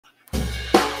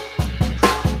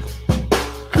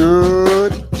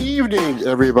Good evening,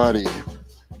 everybody.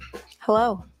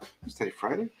 Hello. Is today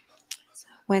Friday?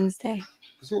 Wednesday.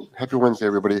 Is it? Happy Wednesday,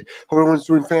 everybody. Hope everyone's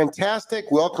doing fantastic.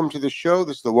 Welcome to the show.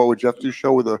 This is the What Would Jeff Do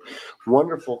show with a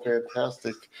wonderful,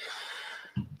 fantastic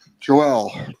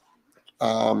Joelle.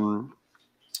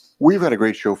 We've had a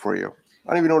great show for you. I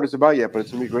don't even know what it's about yet, but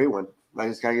it's going to be a great one. I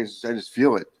just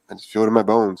feel it. I just feel it in my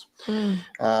bones. A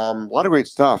lot of great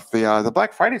stuff. The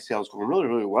Black Friday sale is going really,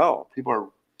 really well. People are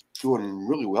doing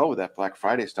really well with that Black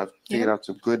Friday stuff. Taking out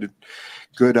some good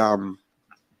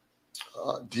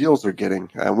deals they're getting.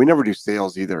 We never do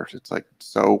sales either. It's like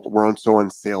we're so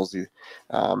unsalesy.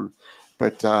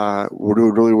 But we're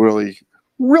doing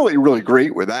really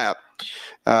great with that.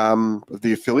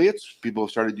 The affiliates, people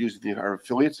have started using our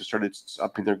affiliates, have started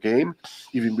upping their game.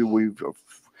 Even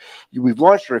we've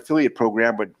launched our affiliate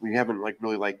program, but we haven't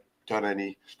really done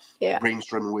any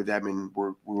brainstorming with them, and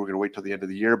we're going to wait till the end of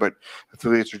the year. But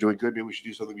affiliates are doing good. Maybe we should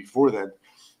do something before then.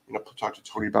 Talk to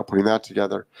Tony about putting that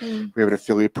together. We have an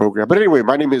affiliate program. But anyway,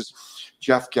 my name is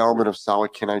Jeff Gellman of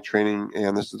Solid Canine Training,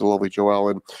 and this is the lovely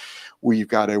Joelle. And we've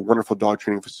got a wonderful dog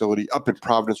training facility up in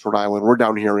Providence, Rhode Island. We're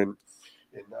down here in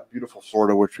beautiful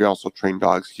Florida, which we also train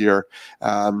dogs here.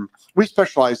 We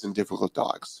specialize in difficult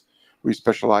dogs. We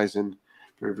specialize in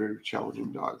very, very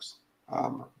challenging dogs.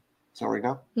 Is that right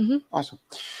now? Mm-hmm. Awesome.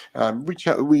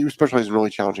 We specialize in really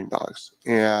challenging dogs.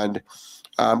 And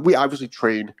we obviously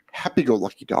train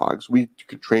happy-go-lucky dogs. We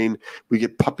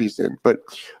get puppies in. But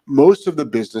most of the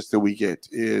business that we get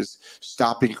is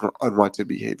stopping unwanted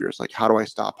behaviors. Like, how do I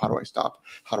stop? How do I stop?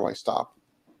 How do I stop?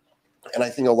 And I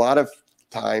think a lot of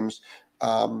times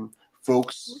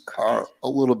folks are a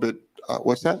little bit,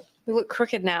 what's that? We look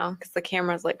crooked now because the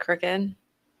camera's crooked.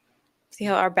 See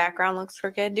how our background looks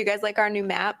crooked? Do you guys like our new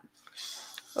map?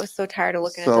 I was so tired of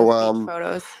looking at those beach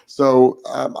photos. So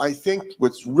I think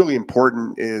what's really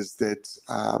important is that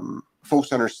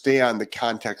folks understand the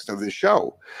context of this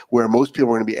show, where most people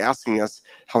are going to be asking us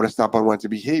how to stop unwanted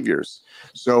behaviors.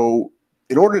 So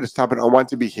in order to stop an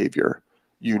unwanted behavior,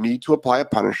 you need to apply a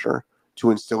punisher, to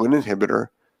instill an inhibitor,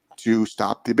 to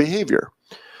stop the behavior.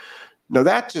 Now,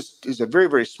 that just is a very,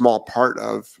 very small part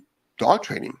of dog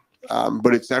training.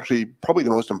 But it's actually probably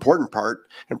the most important part,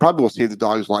 and probably will save the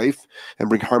dog's life and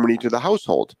bring harmony to the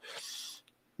household.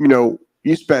 You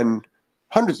spend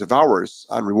hundreds of hours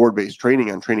on reward-based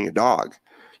training on training a dog.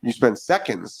 You spend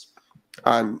seconds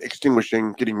on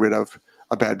getting rid of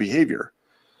a bad behavior.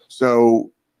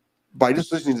 So by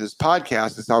just listening to this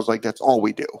podcast, it sounds like that's all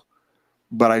we do.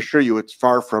 But I assure you, it's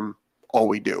far from all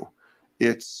we do.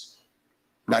 It's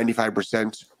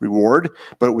 95% reward,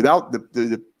 but without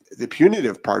the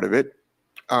punitive part of it,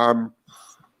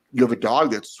 you have a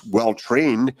dog that's well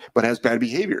trained but has bad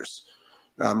behaviors,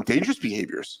 dangerous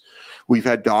behaviors. We've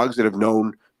had dogs that have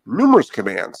known numerous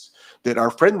commands that are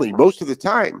friendly most of the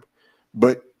time,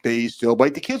 but they still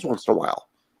bite the kids once in a while.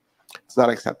 It's not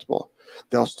acceptable.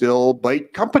 They'll still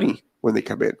bite company when they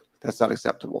come in. That's not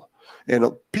acceptable.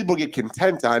 And people get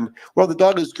content on, well, the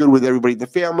dog is good with everybody in the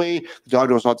family. The dog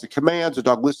knows lots of commands. The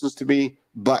dog listens to me.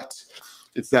 But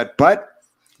it's that but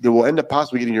that will end up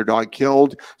possibly getting your dog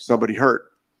killed, somebody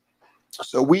hurt.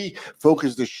 So we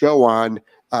focus the show on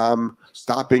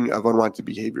stopping of unwanted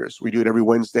behaviors. We do it every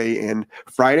Wednesday and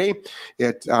Friday.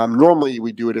 Normally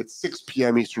we do it at 6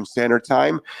 p.m. Eastern Standard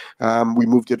Time. We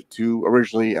moved it to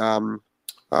originally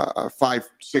 5,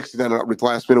 6, and then at the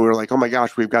last minute we were like, oh my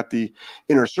gosh, we've got the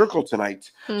Inner Circle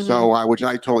tonight. Mm-hmm. So which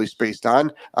I totally spaced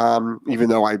on, even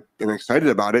though I am excited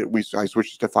about it. I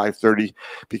switched to 5:30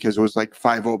 because it was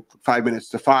 5 minutes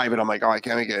to 5, and I'm like, oh, I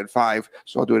can't make it at 5,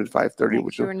 so I'll do it at 5:30,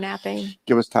 which will napping.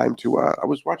 Give us time to. I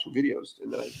was watching videos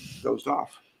and then I dozed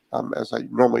off, as I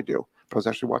normally do. But I was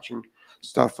actually watching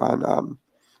stuff on.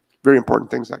 Very important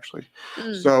things, actually.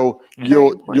 So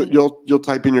you'll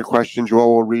type in your question.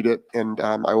 Joel will read it, and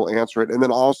I will answer it. And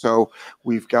then also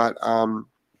we've got why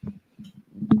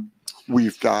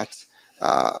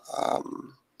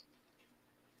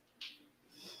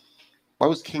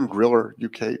was King Griller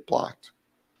UK blocked?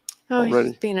 Oh, already?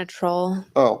 He's being a troll.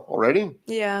 Oh, already?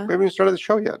 Yeah. We haven't even started the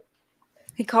show yet.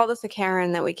 He called us a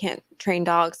Karen that we can't train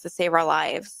dogs to save our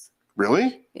lives.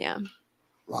 Really? Yeah.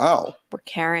 Wow. We're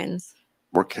Karens.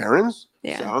 We're Karens?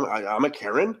 Yeah. So I'm a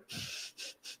Karen?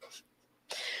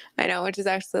 I know, which is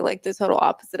actually the total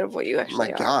opposite of what you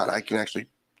actually are. My God, I can actually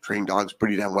train dogs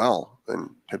pretty damn well and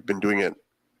have been doing it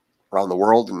around the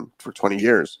world and for 20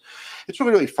 years. It's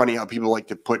really, really funny how people like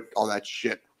to put all that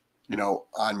shit,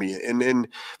 on me. And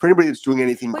for anybody that's doing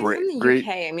anything great. From the UK,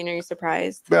 I mean, are you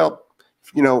surprised? Well,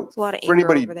 There's a lot of for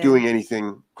anybody doing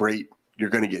anything great, you're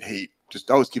going to get hate. Just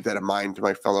always keep that in mind to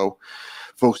my fellow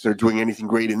folks that are doing anything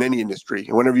great in any industry.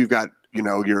 And whenever you've got,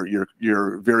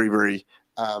 you're very, very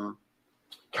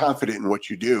confident in what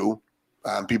you do,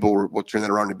 people will turn that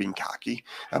around to being cocky.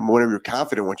 Whenever you're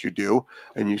confident in what you do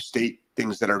and you state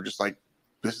things that are just like,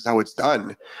 this is how it's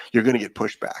done, you're going to get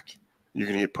pushback.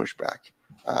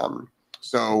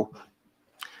 So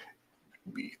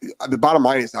the bottom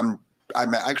line is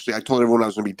I told everyone I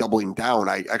was going to be doubling down.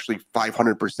 I actually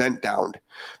 500% downed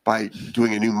by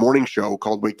doing a new morning show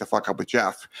called Wake the Fuck Up with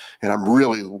Jeff. And I'm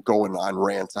really going on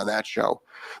rants on that show.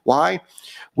 Why?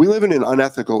 We live in an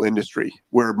unethical industry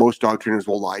where most dog trainers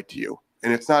will lie to you.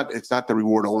 And it's not the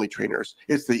reward only trainers.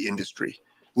 It's the industry.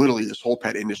 Literally, this whole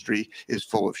pet industry is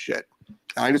full of shit.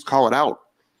 And I just call it out.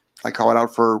 I call it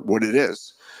out for what it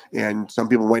is. And some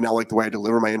people might not like the way I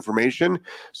deliver my information.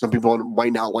 Some people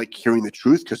might not like hearing the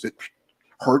truth because it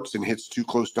hurts and hits too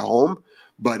close to home.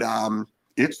 But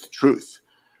it's the truth.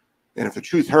 And if the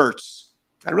truth hurts,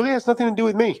 that really has nothing to do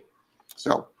with me.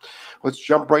 So let's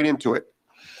jump right into it.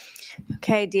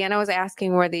 Okay, Deanna was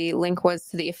asking where the link was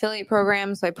to the affiliate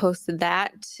program, so I posted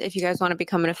that. If you guys want to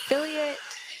become an affiliate.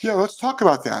 Yeah, let's talk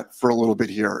about that for a little bit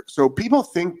here. So people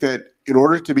think that in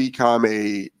order to become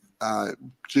a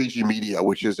JG Media,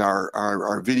 which is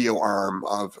our video arm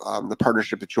of the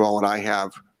partnership that Joel and I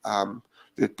have,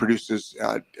 that produces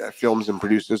films and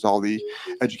produces all the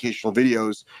educational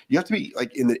videos, you have to be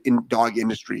like in dog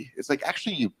industry. It's like,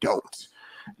 actually, you don't.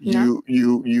 No.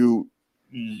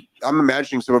 I'm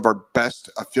imagining some of our best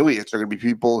affiliates are going to be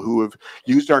people who have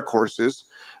used our courses,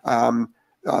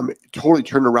 totally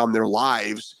turned around their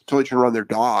lives, totally turned around their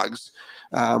dogs.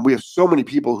 We have so many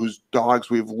people whose dogs,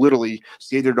 we've literally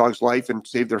saved their dog's life and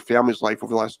saved their family's life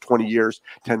over the last 20 years,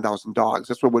 10,000 dogs.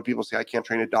 That's what when people say, I can't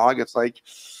train a dog. It's like,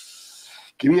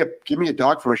 give me a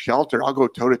dog from a shelter. I'll go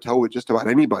toe to toe with just about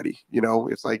anybody.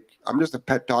 It's like, I'm just a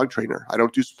pet dog trainer. I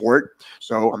don't do sport,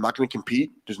 so I'm not going to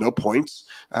compete. There's no points.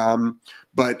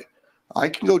 But I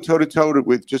can go toe to toe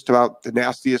with just about the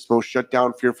nastiest, most shut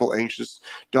down, fearful, anxious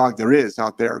dog there is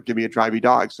out there. Give me a drivey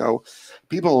dog. So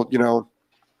people, you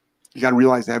got to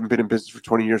realize they haven't been in business for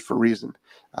 20 years for a reason.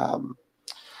 But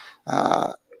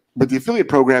the affiliate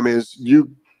program is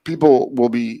people will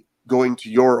be going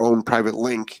to your own private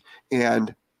link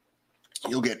and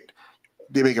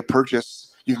they make a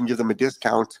purchase. You can give them a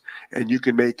discount and you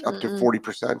can make up to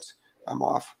 40%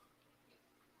 off.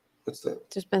 What's that?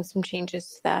 There's been some changes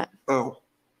to that. Oh,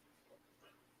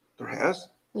 there has?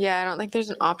 Yeah, I don't think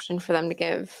there's an option for them to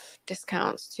give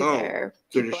discounts to their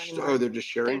people anymore. They're just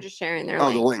sharing? They're just sharing their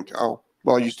link. The link. Oh,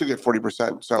 well, you still get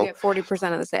 40%. So you get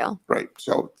 40% of the sale. Right.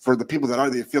 So for the people that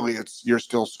are the affiliates, you're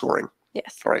still scoring.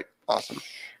 Yes. All right. Awesome.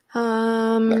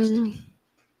 Next.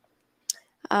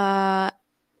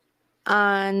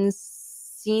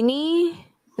 Ansini.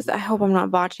 I hope I'm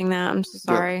not botching that. I'm so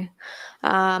sorry.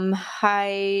 Yeah.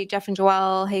 Hi, Jeff and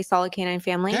Joelle. Hey, Solid Canine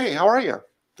family. Hey, how are you?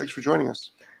 Thanks for joining us.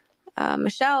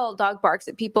 Michelle, dog barks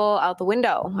at people out the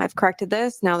window. I've corrected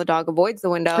this. Now the dog avoids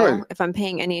the window. Good. If I'm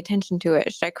paying any attention to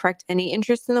it, should I correct any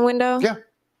interest in the window? Yeah.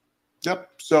 Yep.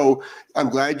 So I'm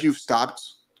glad you've stopped.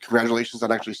 Congratulations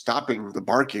on actually stopping the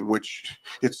barking, which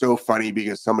it's so funny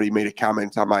because somebody made a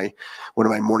comment on one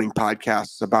of my morning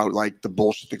podcasts about like the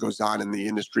bullshit that goes on in the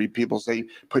industry. People say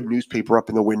put newspaper up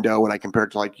in the window, and I compare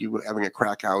it to like you having a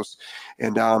crack house.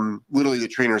 And literally the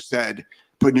trainer said,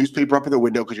 put newspaper up in the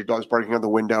window because your dog's barking on the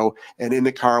window, and in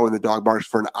the car when the dog barks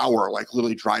for an hour, like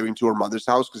literally driving to her mother's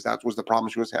house because that was the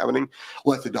problem she was having,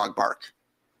 let the dog bark.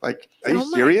 Like, are you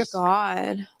serious? Oh my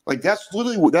God. Like that's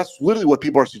literally what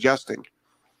people are suggesting.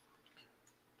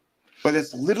 But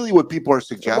it's literally what people are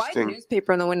suggesting. Why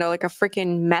newspaper in the window like a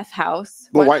freaking meth house?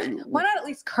 Well, why not at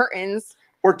least curtains?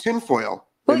 Or tinfoil.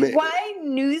 Why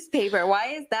newspaper? Why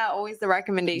is that always the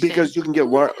recommendation? Because you can get Who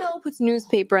the hell puts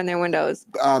newspaper in their windows?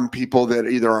 People that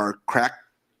either are crack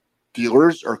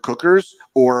dealers or cookers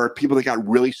or people that got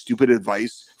really stupid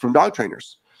advice from dog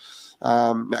trainers.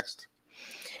 Next.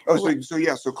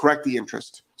 So correct the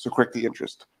interest.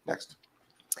 Next.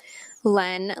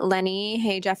 Lenny.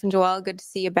 Hey, Jeff and Joelle. Good to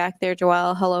see you back there,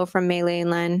 Joelle. Hello from Melee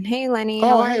and Len. Hey, Lenny.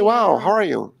 Oh, hey, wow. How are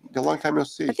you? A long time no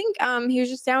see. I think he was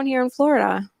just down here in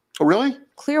Florida. Oh, really?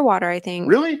 Clearwater, I think.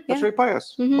 Really? That's right by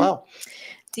us. Mm-hmm. Wow.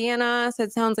 Deanna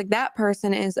said, sounds like that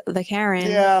person is the Karen.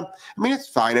 Yeah. I mean, it's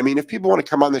fine. I mean, if people want to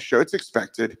come on the show, it's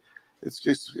expected. It's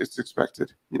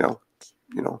expected, Yeah.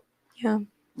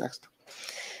 Next.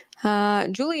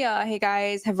 Julia, hey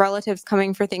guys, have relatives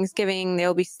coming for Thanksgiving.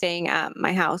 They'll be staying at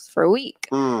my house for a week.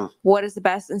 What is the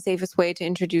best and safest way to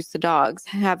introduce the dogs?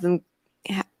 Have them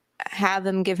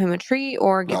give him a treat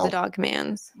or give the dog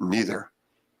commands? Neither.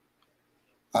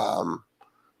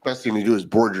 Best thing to do is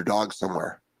board your dog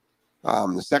somewhere.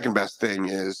 The second best thing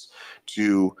is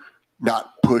to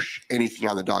not push anything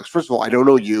on the dogs. First of all, I don't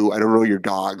know you, I don't know your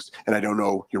dogs, and I don't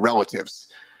know your relatives.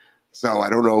 So I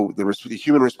don't know the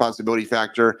human responsibility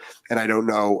factor, and I don't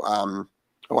know.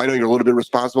 I know you're a little bit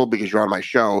responsible because you're on my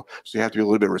show, so you have to be a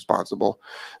little bit responsible.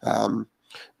 Then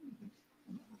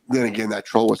again, that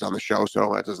troll was on the show,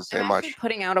 so that doesn't say much.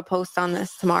 Putting out a post on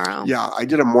this tomorrow. Yeah, I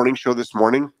did a morning show this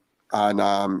morning on,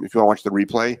 if you want to watch the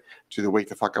replay, to the Wake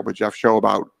the Fuck Up with Jeff show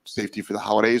about safety for the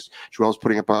holidays. Joelle's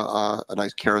putting up a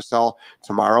nice carousel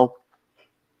tomorrow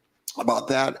about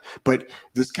that. But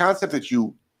this concept that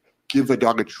you give a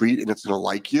dog a treat and it's going to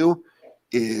like you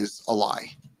is a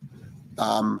lie.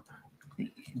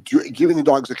 Giving the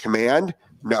dogs a command,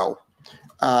 no.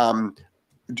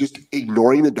 Just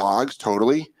ignoring the dogs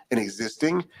totally and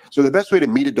existing. So the best way to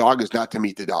meet a dog is not to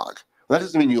meet the dog. Well, that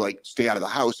doesn't mean you like stay out of the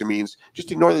house. It means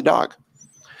just ignore the dog.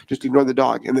 Just ignore the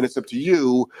dog. And then it's up to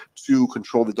you to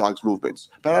control the dog's movements.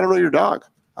 But I don't know your dog.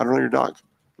 I don't know your dog.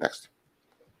 Next.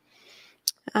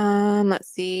 Let's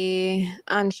see.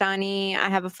 On Shani, I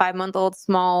have a 5-month-old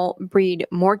small breed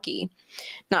Morkie.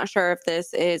 Not sure if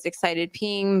this is excited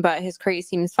peeing, but his crate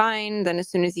seems fine. Then as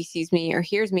soon as he sees me or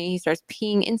hears me, he starts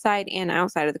peeing inside and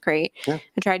outside of the crate. Yeah.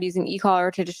 I tried using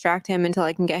e-collar to distract him until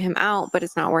I can get him out, but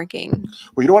it's not working.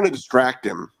 Well, you don't want to distract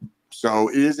him. So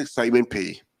it is excitement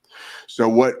pee. So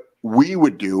what we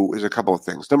would do is a couple of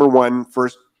things. Number one,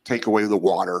 first, take away the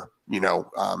water.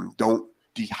 Don't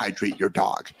dehydrate your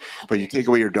dog, but you take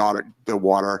away the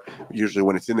water usually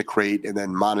when it's in the crate, and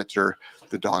then monitor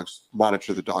the dog's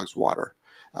water.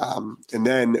 And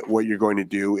then what you're going to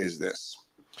do is this: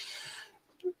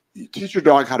 you teach your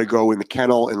dog how to go in the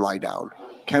kennel and lie down,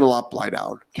 kennel up, lie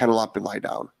down, kennel up and lie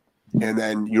down. And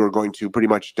then you're going to pretty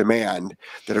much demand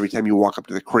that every time you walk up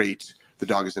to the crate, the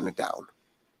dog is in the down.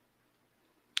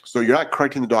 So you're not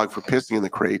correcting the dog for pissing in the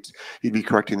crate. You'd be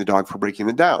correcting the dog for breaking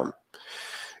it down.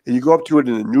 And you go up to it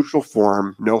in a neutral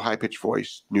form, no high-pitched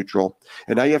voice, neutral.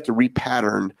 And now you have to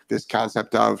repattern this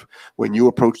concept of when you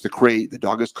approach the crate, the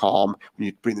dog is calm. When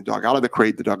you bring the dog out of the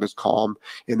crate, the dog is calm.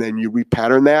 And then you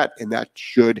repattern that, and that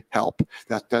should help.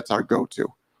 That's our go-to.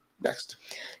 Next.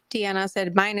 Deanna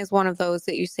said, mine is one of those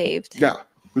that you saved. Yeah,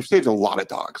 we've saved a lot of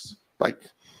dogs. Like,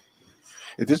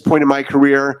 at this point in my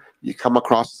career, you come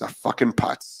across as a fucking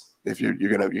putz if you're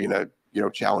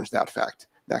gonna challenge that fact.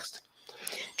 Next.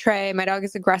 Trey, my dog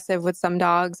is aggressive with some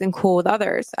dogs and cool with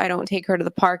others. I don't take her to the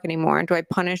park anymore. Do I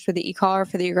punish with the e-collar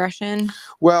for the aggression?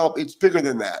 Well, it's bigger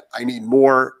than that. I need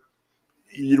more.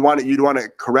 You'd want to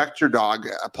correct your dog,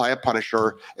 apply a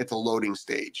punisher at the loading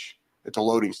stage.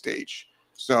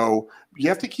 So you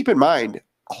have to keep in mind,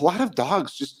 a lot of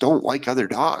dogs just don't like other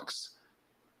dogs.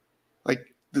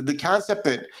 Like the concept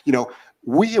that,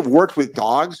 we have worked with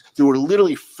dogs that were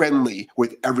literally friendly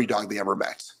with every dog they ever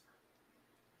met.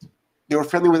 They were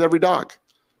friendly with every dog,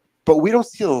 but we don't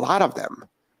see a lot of them.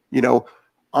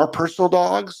 Our personal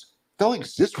dogs, they'll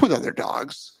exist with other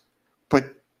dogs, but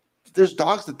there's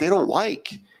dogs that they don't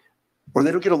like or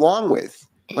they don't get along with.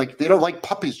 Like they don't like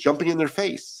puppies jumping in their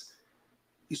face.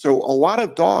 So a lot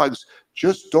of dogs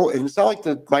just don't, and it's not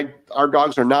like our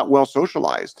dogs are not well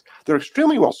socialized. They're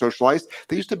extremely well socialized.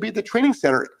 They used to be at the training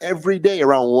center every day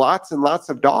around lots and lots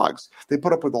of dogs. They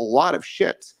put up with a lot of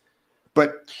shit.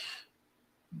 But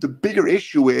the bigger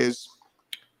issue is,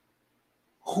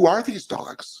 who are these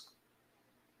dogs?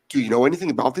 Do you know anything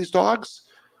about these dogs?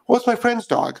 Well, it's my friend's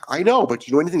dog. I know, but do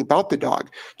you know anything about the dog?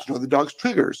 Do you know the dog's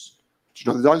triggers? Do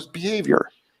you know the dog's behavior?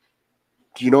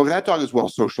 Do you know if that dog is well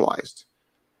socialized?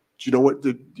 Do you know what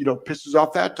pisses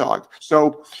off that dog?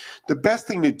 So the best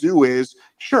thing to do is,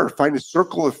 sure, find a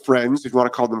circle of friends, if you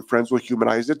want to call them friends, we'll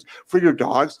humanize it, for your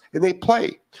dogs, and they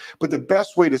play. But the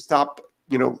best way to stop,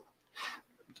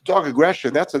 dog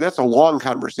aggression, that's a long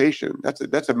conversation.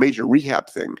 That's a major rehab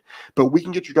thing. But we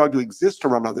can get your dog to exist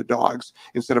around other dogs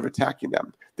instead of attacking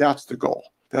them. That's the goal.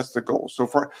 So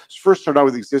first start out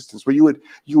with existence, where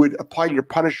you would apply your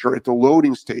punisher at the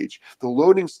loading stage. The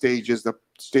loading stage is the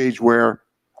stage where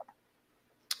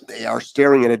they are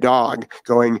staring at a dog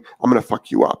going, I'm going to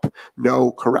fuck you up.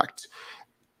 No, correct.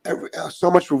 So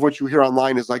much of what you hear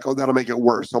online is like, oh, that'll make it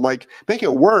worse. I'm like, make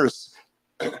it worse.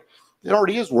 It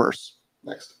already is worse.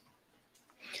 Next.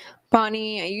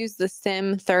 Bonnie, I used the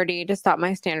Sim 30 to stop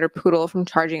my standard poodle from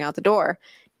charging out the door.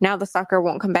 Now the sucker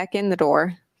won't come back in the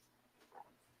door.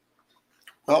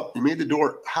 Well, you made the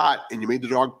door hot and you made the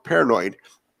dog paranoid.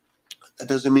 That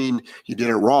doesn't mean you did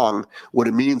it wrong. What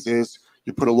it means is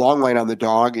you put a long line on the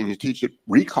dog and you teach it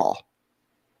recall.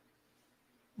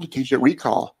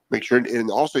 Make sure, and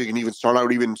also you can even start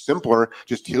out even simpler.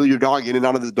 Just heel your dog in and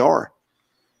out of the door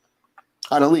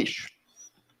on a leash.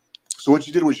 So what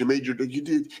you did was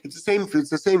it's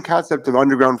the same concept of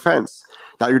underground fence.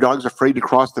 Now your dog's afraid to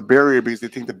cross the barrier because they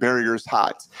think the barrier is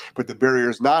hot, but the barrier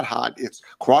is not hot. It's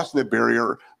crossing the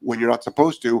barrier when you're not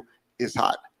supposed to is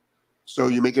hot. So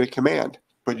you make it a command,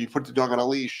 but you put the dog on a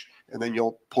leash and then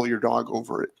you'll pull your dog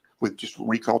over it with just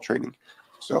recall training.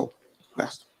 So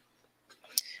next.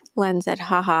 Len said,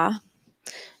 haha.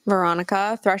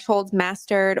 Veronica, thresholds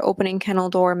mastered, opening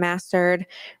kennel door mastered,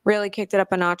 really kicked it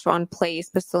up a notch on place,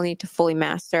 but still need to fully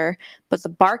master. But the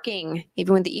barking,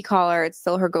 even with the e-collar, it's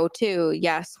still her go-to.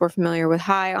 Yes, we're familiar with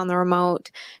Hi on the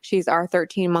remote. She's our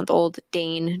 13-month-old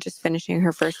Dane, just finishing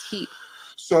her first heat.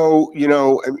 So, I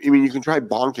mean, you can try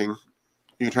bonking.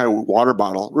 You can try a water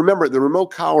bottle. Remember, the remote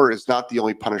collar is not the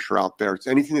only punisher out there. It's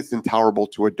anything that's intolerable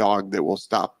to a dog that will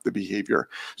stop the behavior.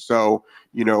 So,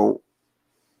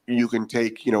 you can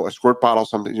take, a squirt bottle,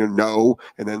 something, no,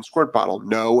 and then squirt bottle,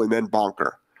 no, and then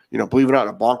bonker. Believe it or not,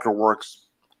 a bonker works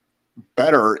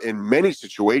better in many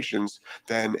situations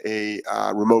than a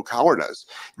remote collar does.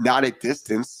 Not at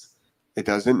distance, it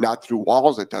doesn't. Not through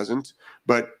walls, it doesn't.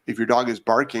 But if your dog is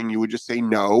barking, you would just say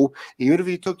no. Even if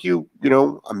it took you,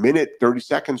 a minute, 30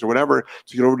 seconds or whatever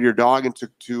to get over to your dog and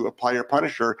to apply your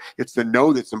punisher, it's the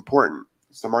no that's important.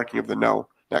 It's the marking of the no.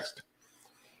 Next.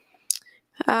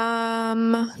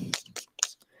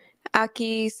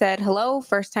 Aki said, hello,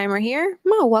 first timer here.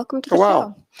 Oh, welcome to the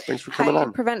show. Thanks for coming on. How on. do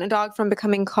you prevent a dog from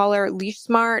becoming collar leash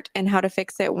smart and how to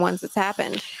fix it once it's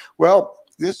happened? Well,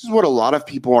 this is what a lot of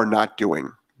people are not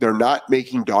doing. They're not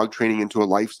making dog training into a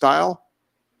lifestyle.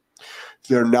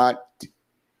 They're not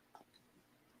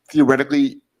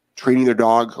theoretically training their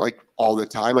dog like all the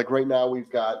time. Like right now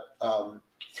we've got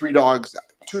 2 dogs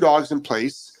in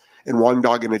place and 1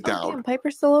 dog in a down. Damn,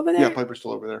 Piper's still over there? Yeah, Piper's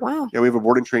still over there. Wow. Yeah, we have a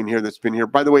board and train here that's been here.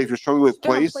 By the way, if you're struggling with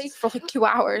place for like 2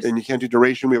 hours and you can't do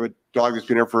duration, we have a dog that's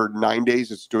been here for 9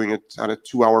 days. It's doing it on a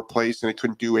 2-hour place and it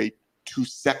couldn't do a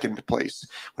 2-second place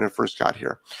when it first got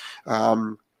here.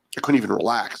 I couldn't even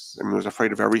relax. I was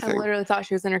afraid of everything. I literally thought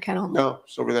she was in her kennel. No,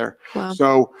 it's over there. Wow.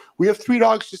 So we have 3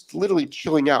 dogs just literally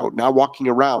chilling out, not walking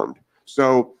around.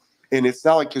 So, and it's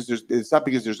not like it's not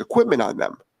because there's equipment on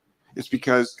them. It's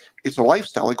because it's a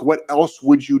lifestyle. Like what else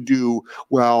would you do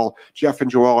while Jeff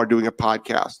and Joelle are doing a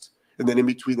podcast? And then in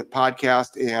between the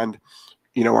podcast and,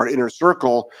 our Inner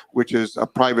Circle, which is a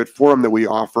private forum that we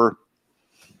offer,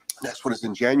 next one is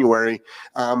in January.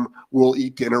 We'll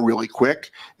eat dinner really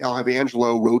quick. I'll have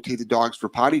Angelo rotate the dogs for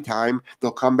potty time.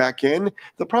 They'll come back in.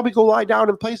 They'll probably go lie down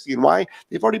in place again. Why?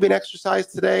 They've already been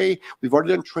exercised today. We've already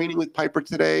done training with Piper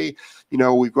today.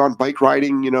 We've gone bike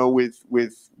riding, with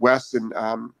Wes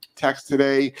and Tex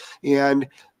today. And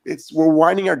we're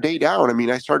winding our day down. I mean,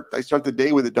 I start the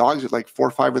day with the dogs at like 4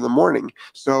 or 5 in the morning.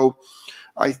 So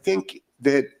I think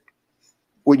that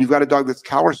when you've got a dog that's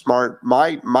collar smart,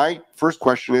 my first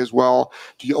question is, well,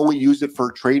 do you only use it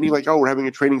for training? Like, oh, we're having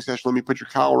a training session. Let me put your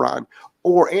collar on.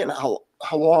 And how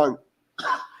long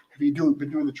have you been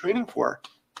doing the training for?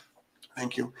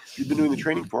 Thank you. You've been doing the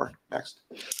training for. Next.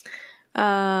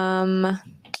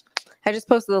 I just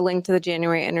posted the link to the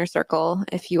January Inner Circle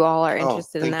if you all are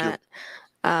interested in that.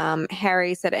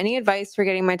 Harry said, any advice for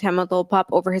getting my 10-month-old pup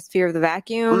over his fear of the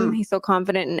vacuum? He's so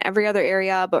confident in every other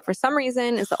area, but for some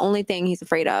reason it's the only thing he's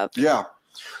afraid of. Yeah.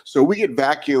 So we get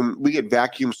vacuum,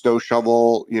 snow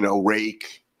shovel,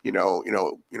 rake,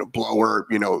 blower,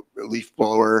 leaf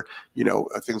blower,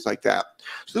 things like that.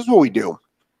 So this is what we do.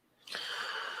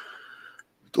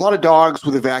 A lot of dogs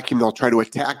with a vacuum, they'll try to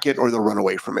attack it or they'll run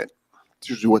away from it. It's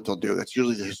usually what they'll do. That's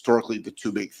usually historically the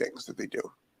 2 big things that they do.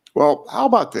 Well, how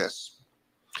about this?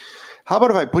 How about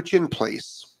if I put you in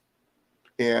place?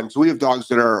 And so we have dogs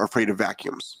that are afraid of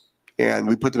vacuums, and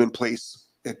we put them in place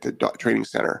at the training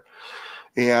center.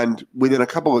 And within a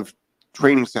couple of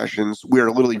training sessions, we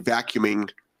are literally vacuuming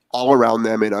all around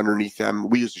them and underneath them.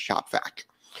 We use a shop vac,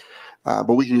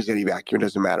 but we can use any vacuum. It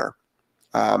doesn't matter.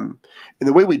 And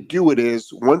the way we do it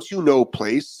is once you know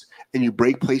place and you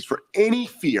break place for any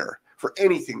fear, for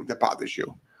anything that bothers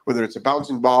you, whether it's a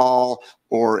bouncing ball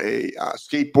or a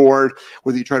skateboard,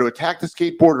 whether you try to attack the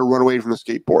skateboard or run away from the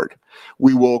skateboard,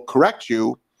 we will correct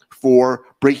you for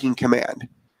breaking command.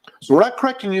 So we're not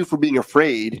correcting you for being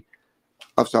afraid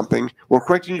of something. We're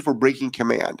correcting you for breaking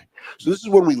command. So this is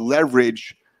when we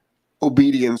leverage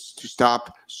obedience to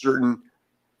stop certain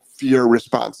fear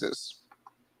responses.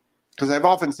 Because I've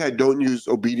often said, don't use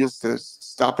obedience to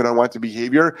stop an unwanted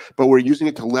behavior, but we're using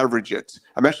it to leverage it.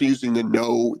 I'm actually using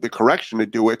the correction to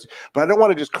do it, but I don't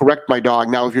want to just correct my dog.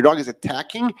 Now, if your dog is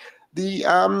attacking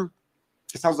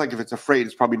it sounds like if it's afraid,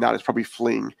 it's probably not. It's probably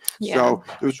fleeing. Yeah. So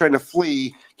if it's trying to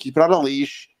flee, keep it on a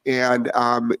leash, and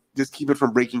just keep it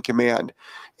from breaking command.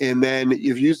 And then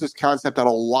you've used this concept on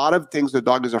a lot of things the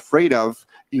dog is afraid of.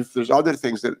 If there's other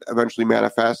things that eventually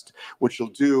manifest, what you'll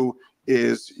do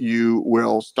is you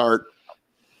will start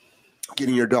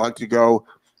getting your dog to go,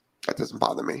 that doesn't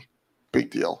bother me. Big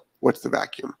deal. What's the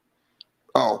vacuum?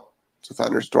 Oh, it's a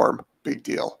thunderstorm. Big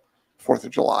deal. 4th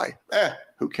of July.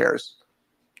 Who cares?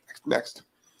 Next.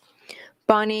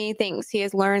 Bonnie thinks he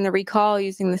has learned the recall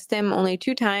using the stim only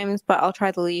 2 times, but I'll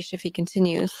try the leash if he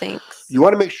continues. Thanks. You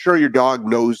want to make sure your dog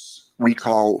knows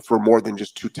recall for more than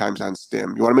just 2 times on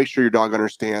stim. You want to make sure your dog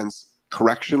understands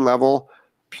correction level,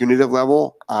 punitive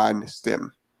level on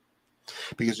stim.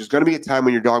 Because there's going to be a time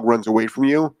when your dog runs away from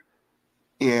you.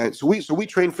 And so we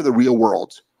train for the real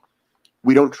world.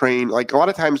 We don't train, like a lot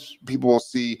of times people will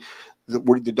see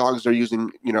where the dogs are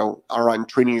using, are on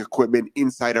training equipment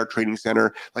inside our training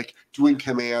center, like doing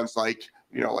commands, like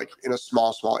in a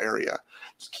small area.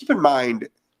 Just keep in mind,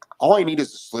 all I need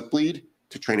is a slip lead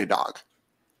to train a dog.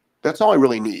 That's all I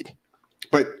really need.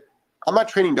 But I'm not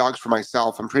training dogs for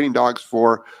myself. I'm training dogs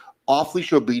for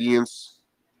off-leash obedience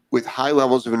with high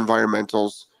levels of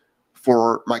environmentals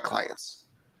for my clients.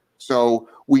 So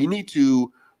we need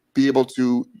to be able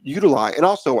to utilize, and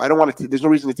also I don't want to, there's no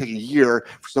reason to take a year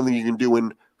for something you can do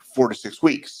in 4 to 6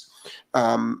 weeks.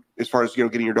 As far as,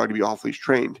 getting your dog to be off-leash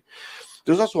trained.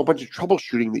 There's also a bunch of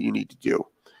troubleshooting that you need to do.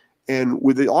 And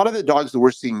with a lot of the dogs that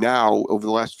we're seeing now over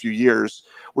the last few years,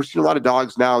 we're seeing a lot of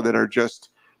dogs now that are just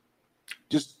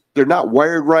they're not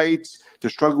wired right. They're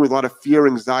struggling with a lot of fear,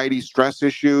 anxiety, stress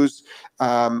issues.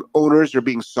 Owners are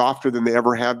being softer than they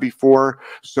ever have before.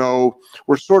 So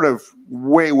we're sort of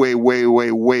way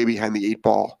behind the 8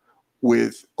 ball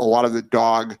with a lot of the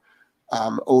dog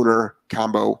owner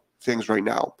combo things right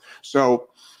now. So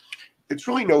it's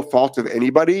really no fault of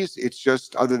anybody's. It's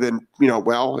just other than,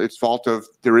 it's fault of,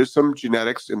 there is some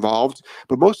genetics involved,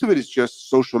 but most of it is just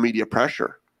social media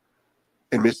pressure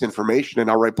and misinformation and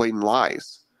outright blatant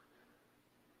lies.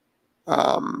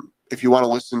 If you want to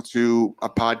listen to a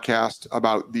podcast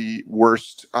about the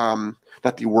worst,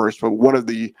 not the worst, but one of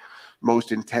the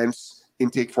most intense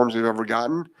intake forms I've ever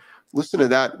gotten, listen to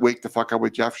that Wake the Fuck Up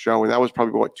with Jeff show. And that was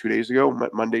probably 2 days ago,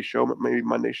 Monday show.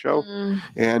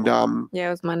 And yeah, it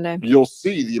was Monday. You'll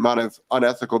see the amount of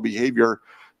unethical behavior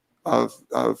of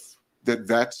that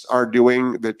vets are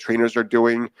doing, that trainers are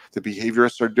doing, the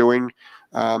behaviorists are doing.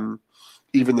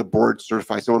 Even the board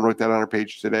certified, someone wrote that on our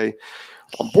page today.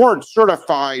 A board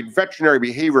certified veterinary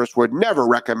behaviorist would never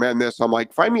recommend this. I'm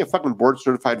like, find me a fucking board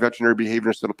certified veterinary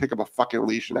behaviorist that'll pick up a fucking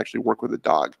leash and actually work with a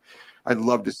dog. I'd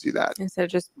love to see that. Instead of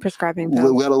just prescribing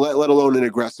pills. Let alone an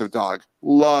aggressive dog.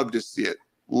 Love to see it.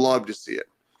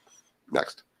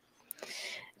 Next.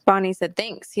 Bonnie said,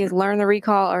 thanks. He has learned the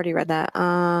recall. Already read that.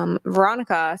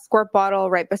 Veronica, squirt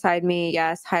bottle right beside me.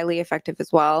 Yes, highly effective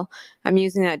as well. I'm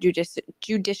using that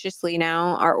judiciously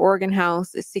now. Our Oregon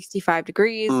house is 65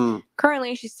 degrees.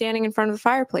 Currently, she's standing in front of the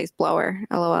fireplace blower.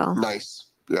 LOL. Nice.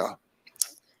 Yeah.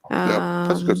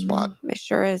 That's a good spot. It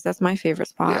sure is. That's my favorite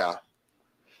spot. Yeah.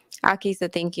 Aki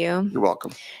said, thank you. You're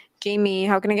welcome. Jamie,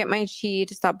 how can I get my Chi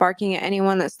to stop barking at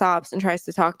anyone that stops and tries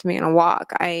to talk to me on a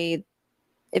walk?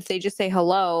 If they just say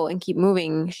hello and keep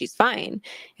moving, she's fine.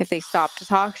 If they stop to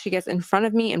talk, she gets in front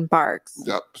of me and barks.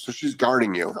 Yep. So she's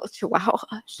guarding you. Oh,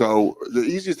 Chihuahua. So the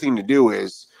easiest thing to do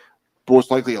is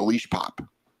most likely a leash pop.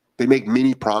 They make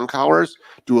mini prong collars,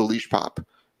 do a leash pop.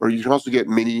 Or you can also get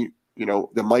mini,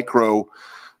 the micro,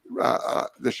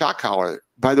 the shock collar.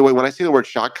 By the way, when I say the word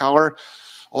shock collar,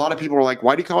 a lot of people are like,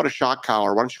 why do you call it a shock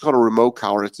collar? Why don't you call it a remote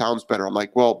collar? It sounds better. I'm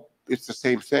like, well, it's the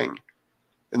same thing.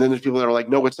 And then there's people that are like,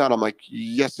 no, it's not. I'm like,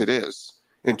 yes, it is.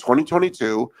 In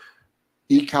 2022,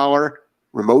 e-collar,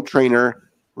 remote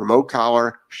trainer, remote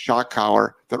collar, shock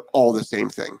collar, they're all the same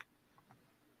thing.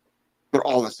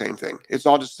 It's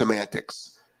all just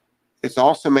semantics. It's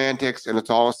all semantics and it's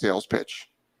all a sales pitch.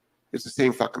 It's the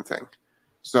same fucking thing.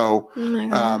 So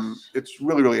it's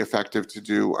really, really effective to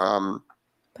do.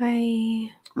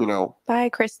 Bye. Bye,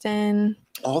 Kristen.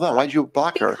 Hold on. Why'd you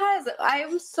block her? Because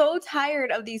I'm so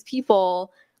tired of these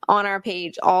people on our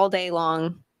page all day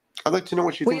long. I'd like to know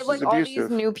what she thinks is abusive. We have all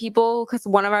these new people because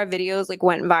one of our videos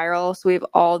went viral. So we have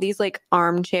all these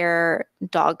armchair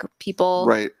dog people,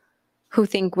 right, who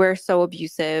think we're so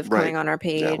abusive coming on our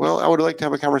page. Yeah, well, I would like to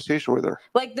have a conversation with her.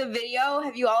 The video,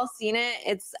 have you all seen it?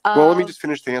 It's well, let me just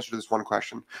finish the answer to this one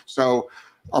question. So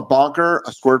a bonker,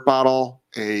 a squirt bottle,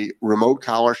 a remote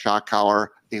collar, shock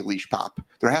collar, a leash pop.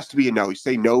 There has to be a no. You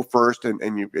say no first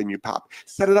and you pop.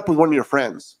 Set it up with one of your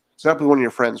friends. Set up with one of your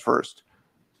friends first.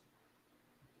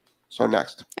 So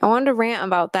next. I wanted to rant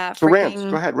about that. So rant.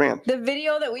 Go ahead, rant. The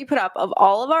video that we put up of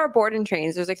all of our board and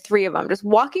trains, there's like 3 of them just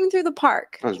walking through the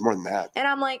park. There's more than that. And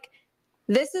I'm like,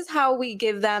 this is how we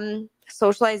give them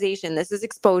socialization. This is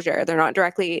exposure. They're not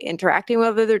directly interacting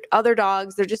with other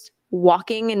dogs. They're just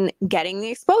walking and getting the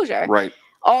exposure. Right.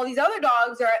 All these other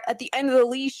dogs are at the end of the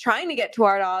leash trying to get to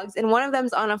our dogs, and one of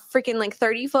them's on a freaking like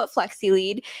 30-foot flexi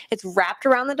lead. It's wrapped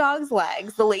around the dog's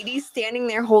legs. The lady's standing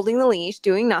there holding the leash,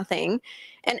 doing nothing.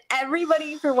 And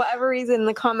everybody, for whatever reason, in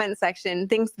the comment section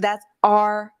thinks that's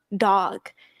our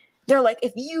dog. They're like,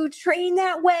 if you train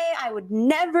that way, I would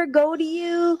never go to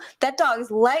you. That dog's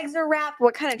legs are wrapped.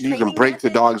 What kind of training You can break the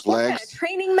dog's legs. What kind of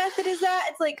training method is that?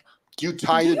 It's like, do you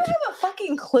have a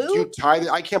fucking clue?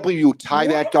 I can't believe you tie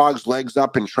that dog's legs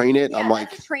up and train it. Yeah, I'm like,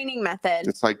 that's a training method.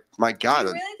 It's like, my God. Do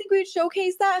you really think we would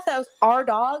showcase that if that was our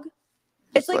dog?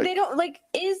 It's like they don't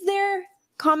is there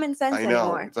common sense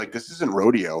anymore? It's like, this isn't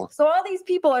rodeo. So all these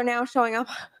people are now showing up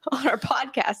on our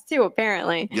podcast too,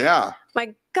 apparently. Yeah.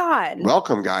 My God.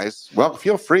 Welcome, guys. Well,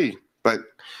 feel free. But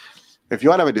if you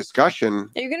want to have a discussion.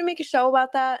 Are you going to make a show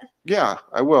about that? Yeah,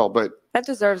 I will. But that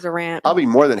deserves a rant. I'll be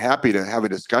more than happy to have a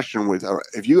discussion with,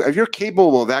 if you're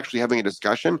capable of actually having a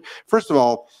discussion. First of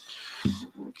all,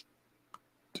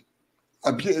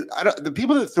 the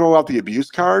people that throw out the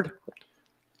abuse card,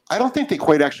 I don't think they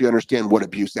quite actually understand what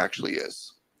abuse actually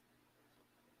is.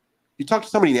 You talk to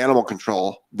somebody in animal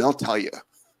control, they'll tell you.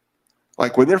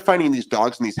 Like when they're finding these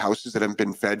dogs in these houses that haven't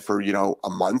been fed for, a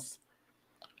month,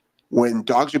 when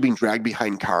dogs are being dragged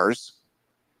behind cars,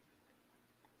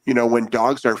 when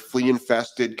dogs are flea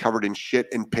infested, covered in shit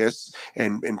and piss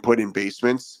and put in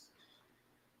basements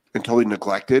and totally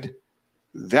neglected,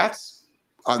 that's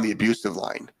on the abusive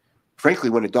line. Frankly,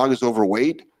 when a dog is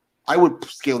overweight, I would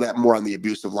scale that more on the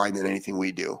abusive line than anything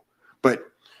we do. But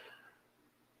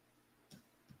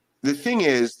the thing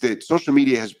is that social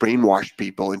media has brainwashed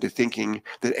people into thinking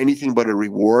that anything but a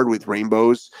reward with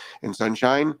rainbows and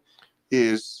sunshine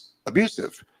is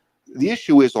abusive. The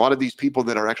issue is a lot of these people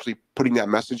that are actually putting that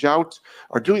message out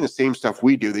are doing the same stuff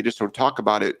we do. They just don't talk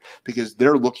about it because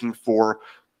they're looking for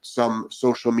some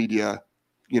social media,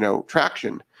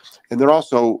 traction. And they're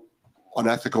also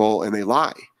unethical and they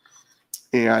lie.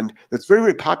 And that's very,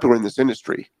 very popular in this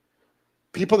industry.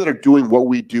 People that are doing what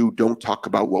we do don't talk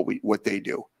about what they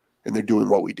do. And they're doing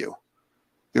what we do.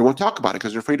 They won't talk about it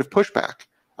because they're afraid of pushback.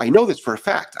 I know this for a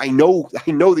fact. I know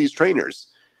these trainers.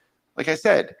 Like I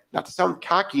said, not to sound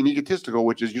cocky and egotistical,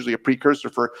 which is usually a precursor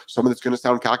for someone that's going to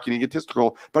sound cocky and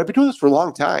egotistical, but I've been doing this for a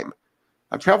long time.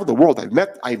 I've traveled the world.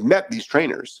 I've met these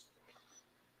trainers.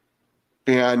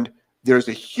 And there's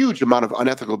a huge amount of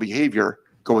unethical behavior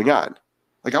going on.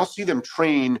 Like I'll see them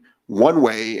train one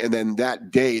way and then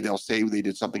that day they'll say they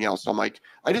did something else. So I'm like,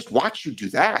 I just watched you do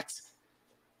that.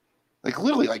 Like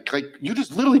literally, like you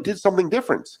just literally did something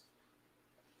different.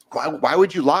 Why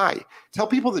would you lie? Tell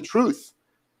people the truth.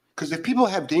 Because if people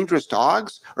have dangerous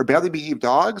dogs or badly behaved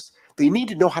dogs, they need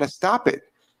to know how to stop it.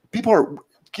 People are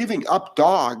giving up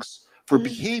dogs for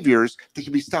behaviors that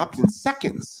can be stopped in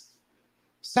seconds.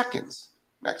 Seconds.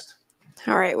 Next.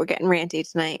 All right, we're getting ranty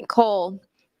tonight. Cole,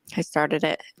 I started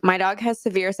it. My dog has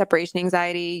severe separation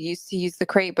anxiety, used to use the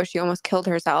crate, but she almost killed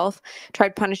herself.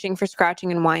 Tried punishing for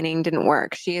scratching and whining, didn't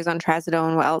work. She is on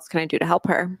trazodone. What else can I do to help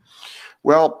her?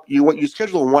 Well, you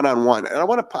schedule a one-on-one, and I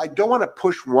don't want to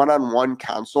push one-on-one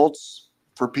consults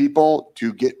for people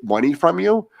to get money from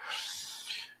you.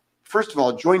 First of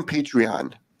all, join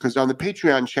Patreon, because on the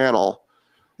Patreon channel,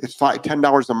 it's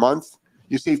 $10 a month.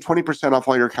 You save 20% off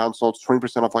all your consults,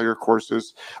 20% off all your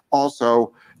courses.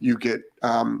 Also, you get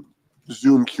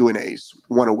Zoom Q&As,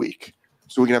 one a week,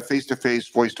 so we can have face-to-face,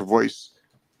 voice-to-voice,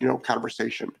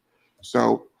 conversation.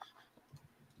 So.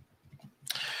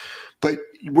 But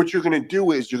what you're going to do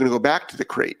is you're going to go back to the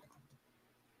crate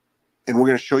and we're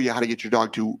going to show you how to get your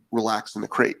dog to relax in the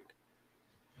crate.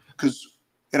 Because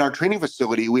in our training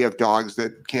facility, we have dogs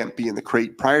that can't be in the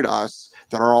crate prior to us,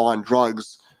 that are all on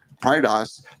drugs prior to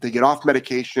us. They get off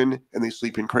medication and they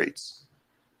sleep in crates.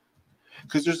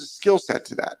 Because there's a skill set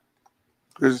to that.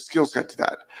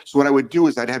 So what I would do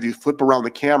is I'd have you flip around the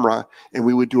camera and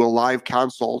we would do a live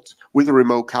consult with a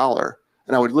remote collar.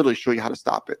 And I would literally show you how to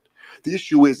stop it. The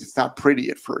issue is it's not pretty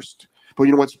at first. But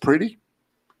you know what's pretty?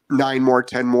 9 more,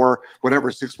 10 more,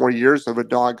 whatever, 6 more years of a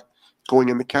dog going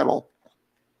in the kennel.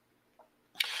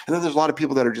 And then there's a lot of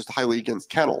people that are just highly against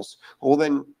kennels. Well,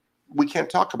 then we can't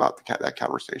talk about that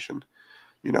conversation.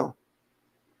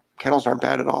 Kennels aren't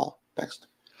bad at all. Next.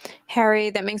 Harry,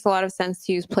 that makes a lot of sense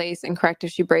to use place and correct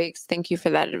if she breaks. Thank you for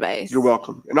that advice. You're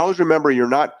welcome. And always remember, you're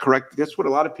not correct. That's what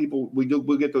a lot of people,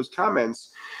 we'll get those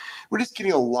comments. We're just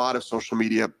getting a lot of social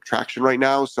media traction right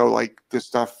now. So like this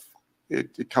stuff,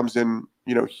 it comes in,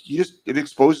 it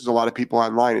exposes a lot of people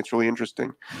online. It's really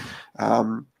interesting.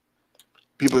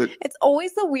 It's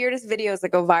always the weirdest videos that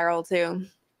go viral too,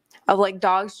 of like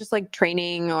dogs just like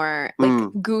training, or like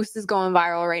Goose is going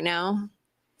viral right now,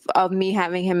 of me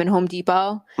having him in Home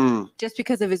Depot just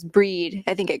because of his breed.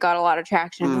 I think it got a lot of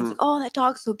traction. Everyone's like, oh, that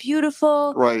dog's so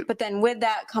beautiful. Right. But then with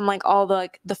that come like all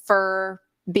the fur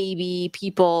baby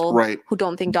people who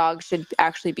don't think dogs should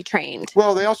actually be trained.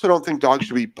 Well, they also don't think dogs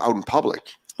should be out in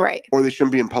public. Right. Or they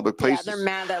shouldn't be in public places. Yeah, they're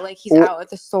mad that like he's out at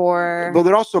the store. Well,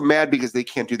 they're also mad because they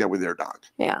can't do that with their dog.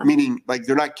 Yeah. Meaning like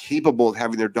they're not capable of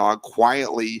having their dog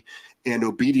quietly and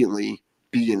obediently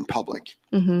be in public.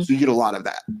 Mm-hmm. So you get a lot of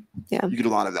that. Yeah. You get a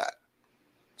lot of that.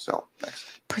 So next.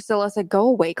 Priscilla said, go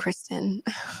away, Kristen.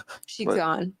 She's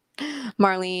gone.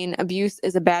 Marlene, abuse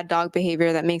is a bad dog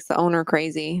behavior that makes the owner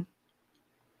crazy.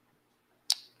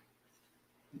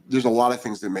 There's a lot of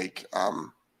things that make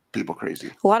people crazy.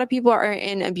 A lot of people are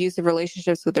in abusive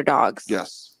relationships with their dogs.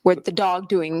 Yes. With the dog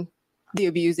doing the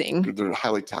abusing. They're in a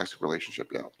highly toxic relationship,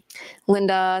 yeah.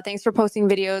 Linda, thanks for posting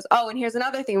videos. Oh, and here's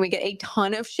another thing we get a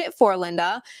ton of shit for,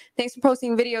 Linda. Thanks for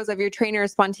posting videos of your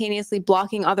trainers spontaneously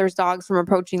blocking others' dogs from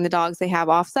approaching the dogs they have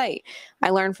off-site.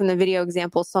 I learned from the video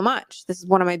examples so much. This is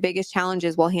one of my biggest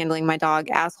challenges while handling my dog,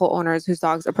 asshole owners whose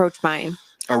dogs approach mine.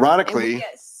 Ironically, and we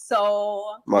get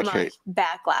so much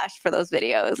backlash for those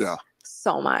videos. Yeah.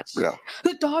 So much. Yeah.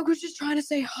 The dog was just trying to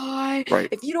say hi. Right.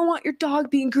 If you don't want your dog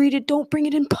being greeted, don't bring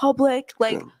it in public.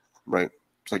 Like, yeah. Right.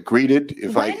 It's like greeted.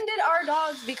 When did our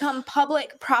dogs become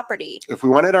public property? If we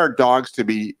wanted our dogs to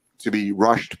be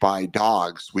rushed by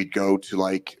dogs, we'd go to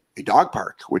like a dog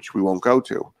park, which we won't go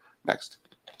to. Next.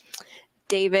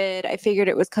 David, I figured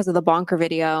it was because of the bonker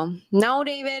video. No,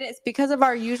 David, it's because of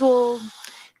our usual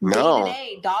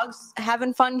day-to-day dogs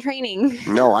having fun training.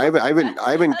 No, I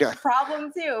haven't got a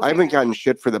problem too. I haven't gotten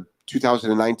shit for the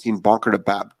 2019 bonker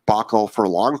debacle for a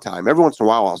long time. Every once in a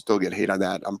while, I'll still get hate on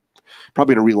that. I'm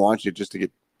probably gonna relaunch it just to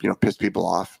get piss people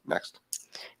off. Next.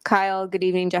 Kyle, good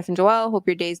evening, Jeff and Joelle. Hope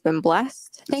your day's been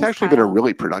blessed. It's actually been a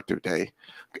really productive day.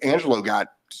 Angelo got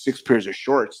 6 pairs of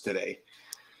shorts today.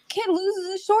 Kid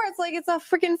loses his shorts like it's a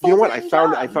freaking full-time You know what? I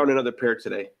job. found another pair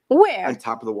today. Where? On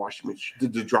top of the washing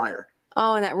machine, the dryer.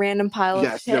 Oh, and that random pile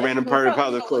of shit. The random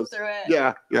pile of clothes.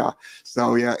 Yeah.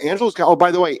 So yeah, Angelo's got. Oh,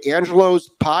 by the way, Angelo's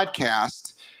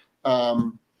podcast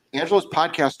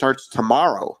starts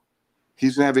tomorrow.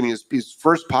 He's having his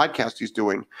first podcast he's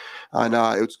doing, and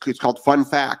it's called Fun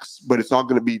Facts, but it's all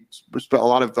going to be a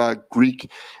lot of Greek,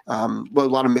 a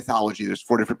lot of mythology. There's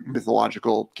 4 different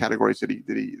mythological categories that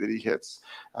he hits.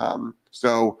 He's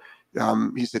you're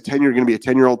going to be a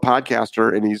 10-year-old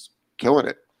podcaster, and he's killing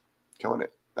it.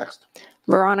 Next.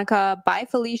 Veronica, bye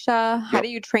Felicia. How do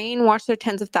you train? Watch their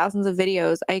tens of thousands of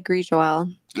videos. I agree,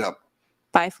 Joelle. Yep.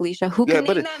 Bye Felicia. Who can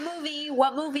name that movie?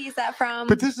 What movie is that from?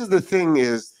 But this is the thing: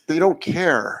 is they don't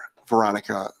care,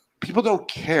 Veronica. People don't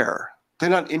care. They're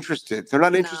not interested. They're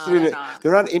not interested in it.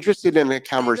 They're not interested in a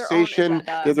conversation.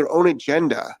 They have their own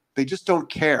agenda. They just don't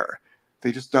care.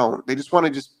 They just don't. They just want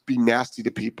to just be nasty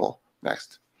to people.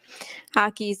 Next.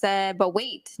 Hockey said, but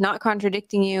wait, not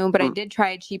contradicting you, but I did try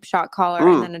a cheap shock collar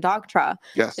and then a Dogtra.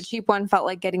 Yes. The cheap one felt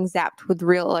like getting zapped with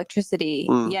real electricity,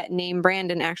 yet name brand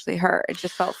didn't actually hurt. It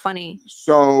just felt funny.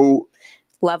 So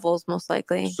levels, most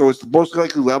likely. So it's most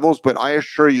likely levels, but I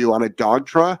assure you on a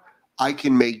Dogtra, I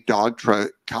can make Dogtra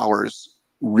collars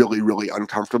really, really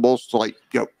uncomfortable. So like,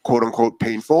 quote unquote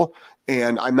painful.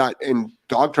 And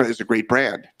Dogtra is a great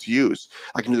brand to use.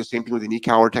 I can do the same thing with an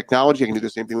e-collar technology. I can do the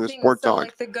same thing with a sport dog.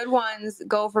 Like the good ones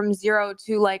go from 0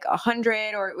 to like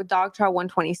 100, or with Dogtra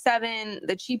 127.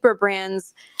 The cheaper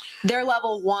brands, their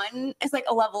level 1 is like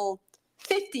a level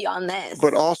 50 on this.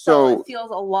 But also, it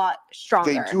feels a lot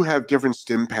stronger. They do have different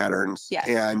stim patterns. Yes.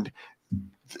 And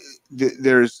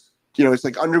there's, it's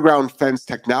like underground fence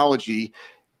technology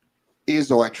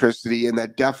is electricity, and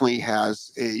that definitely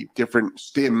has a different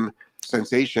stim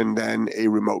sensation than a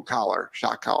remote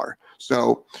shock collar.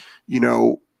 So,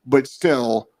 but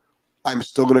still, I'm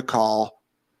still going to call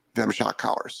them shock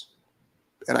collars.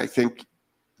 And I think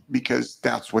because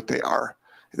that's what they are.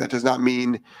 That does not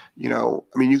mean, you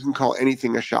can call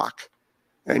anything a shock.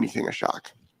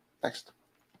 Next.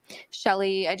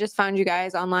 Shelly, I just found you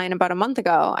guys online about a month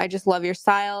ago. I just love your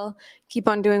style. Keep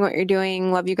on doing what you're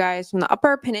doing. Love you guys from the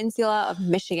Upper Peninsula of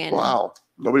Michigan. Wow.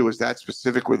 Nobody was that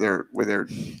specific with their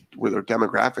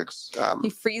demographics.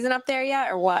 You freezing up there yet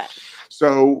or what?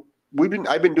 So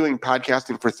I've been doing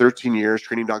podcasting for 13 years,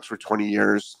 training dogs for 20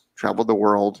 years, traveled the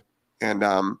world, and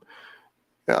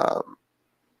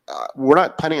we're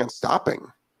not planning on stopping.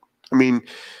 I mean,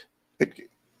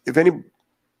 if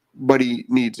anybody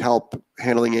needs help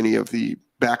handling any of the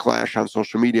backlash on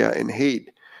social media and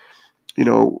hate, you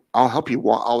know, I'll help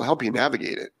you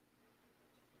navigate it.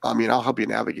 I mean, I'll help you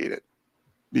navigate it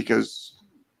because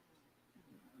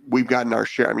we've gotten our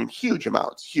share. I mean, huge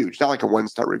amounts, huge, not like a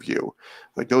 1-star review.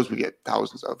 Like those we get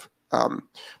thousands of.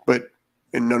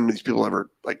 And none of these people ever,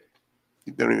 like,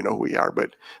 they don't even know who we are.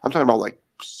 But I'm talking about like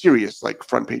serious, like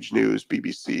front page news,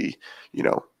 BBC, you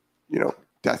know,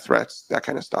 death threats, that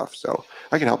kind of stuff. So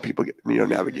I can help people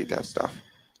navigate that stuff.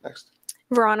 Next.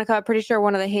 Veronica, pretty sure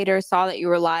one of the haters saw that you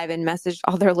were live and messaged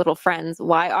all their little friends.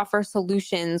 Why offer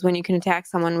solutions when you can attack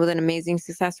someone with an amazing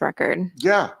success record?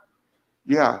 Yeah.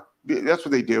 That's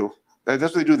what they do. That's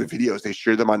what they do with the videos. They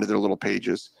share them onto their little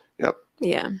pages. Yep.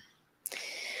 Yeah.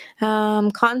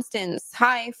 Constance,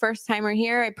 hi, first timer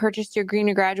here. I purchased your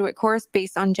Greener Graduate course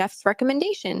based on Jeff's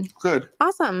recommendation. Good.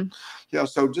 Awesome. Yeah.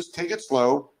 So just take it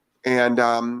slow. And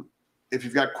if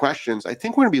you've got questions, I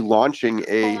think we're going to be launching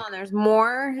a... Hold on, there's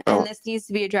more, and this needs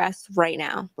to be addressed right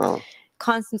now. Oh.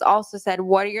 Constance also said,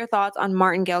 what are your thoughts on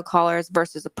martingale collars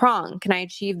versus a prong? Can I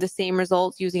achieve the same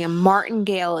results using a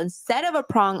martingale instead of a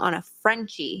prong on a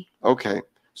Frenchie? Okay.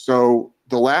 So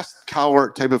the last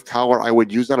type of collar I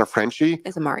would use on a Frenchie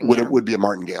is a martingale. Would be a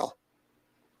martingale.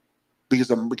 Because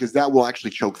that will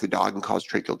actually choke the dog and cause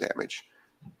tracheal damage.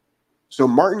 So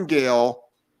martingale,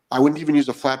 I wouldn't even use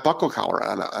a flat buckle collar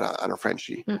on a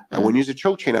Frenchie. I wouldn't use a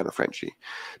choke chain on a Frenchie.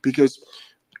 Because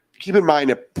keep in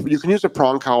mind, you can use a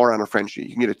prong collar on a Frenchie.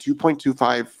 You can get a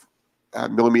 2.25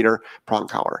 millimeter prong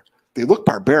collar. They look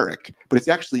barbaric, but it's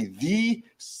actually the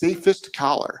safest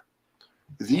collar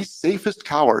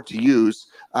to use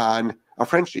on a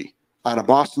Frenchie, on a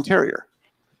Boston Terrier.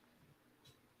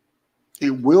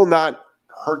 It will not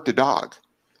hurt the dog.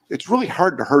 It's really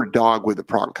hard to hurt a dog with a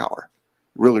prong collar.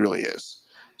 It really, really is.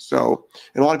 So,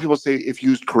 and a lot of people say if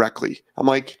used correctly. I'm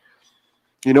like,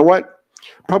 you know what?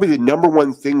 Probably the number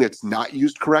one thing that's not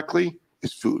used correctly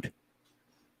is food.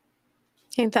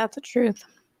 Ain't that the truth?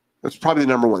 That's probably the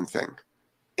number one thing.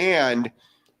 And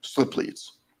slip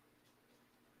leads.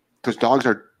 Because dogs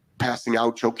are passing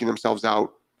out, choking themselves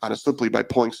out on a slip lead by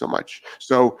pulling so much.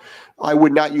 So I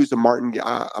would not use a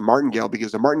martingale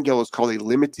because a martingale is called a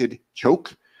limited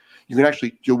choke. You can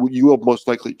actually, you will most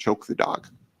likely choke the dog.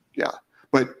 Yeah.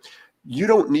 But you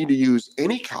don't need to use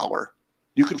any collar.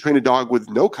 You can train a dog with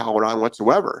no collar on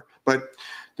whatsoever. But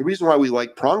the reason why we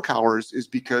like prong collars is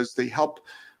because they help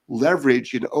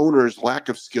leverage an owner's lack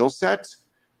of skill set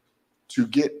to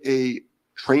get a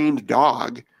trained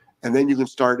dog. And then you can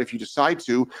start, if you decide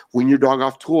to, wean your dog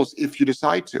off tools if you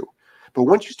decide to. But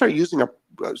once you start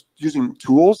using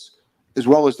tools as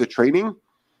well as the training,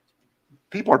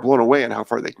 people are blown away on how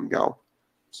far they can go.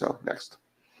 So next.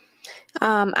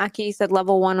 Aki said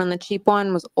level 1 on the cheap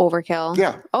one was overkill.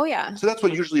 Yeah. Oh yeah. So that's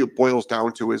what usually it boils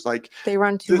down to is like they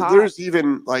run too hot. There's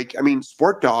even like, I mean,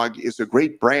 Sport Dog is a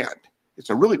great brand. It's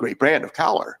a really great brand of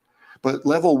collar, but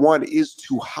level 1 is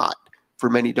too hot for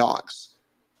many dogs.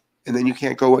 And then you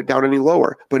can't go down any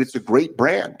lower, but it's a great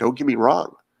brand. Don't get me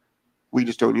wrong. We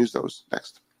just don't use those.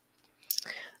 Next.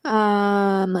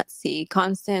 Let's see.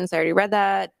 Constance, I already read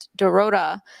that.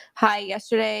 Dorota. Hi,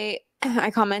 yesterday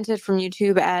I commented from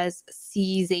YouTube as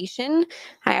cessation.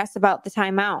 I asked about the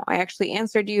timeout. I actually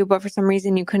answered you, but for some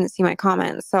reason you couldn't see my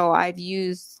comments. So I've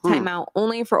used timeout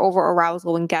only for over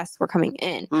arousal when guests were coming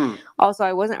in. Also,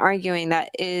 I wasn't arguing that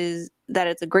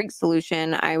it's a great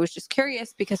solution. I was just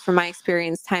curious because from my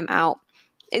experience, timeout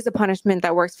is a punishment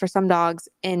that works for some dogs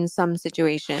in some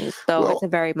situations, though it's a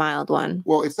very mild one.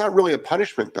 Well, it's not really a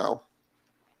punishment though.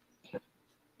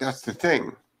 That's the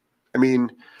thing. I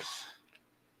mean,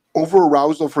 over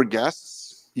arousal for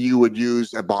guests, you would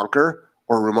use a bonker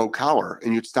or a remote collar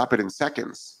and you'd stop it in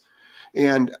seconds.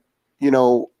 And, you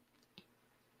know,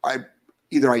 I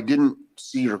didn't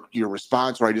see your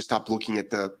response or I just stopped looking at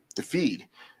the feed.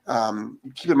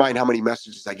 Keep in mind how many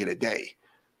messages I get a day.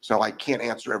 So I can't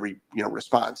answer every,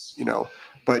 response,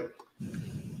 but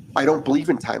I don't believe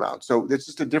in timeout. So it's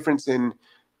just a difference in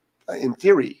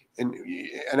theory. And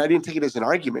I didn't take it as an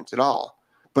argument at all,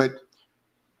 but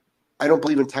I don't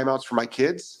believe in timeouts for my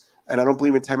kids and I don't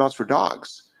believe in timeouts for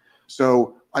dogs.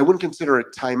 So I wouldn't consider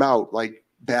a timeout like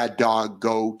bad dog,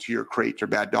 go to your crate or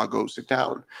bad dog, go sit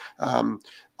down.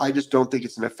 I just don't think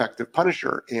it's an effective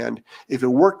punisher. And if it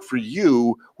worked for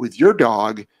you with your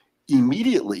dog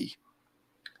immediately,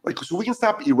 so we can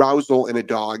stop arousal in a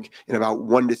dog in about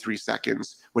 1 to 3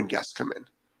 seconds when guests come in.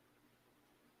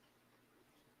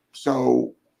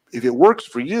 So if it works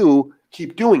for you,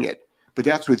 keep doing it. But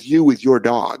that's with your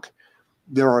dog.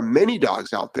 There are many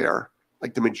dogs out there,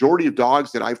 like the majority of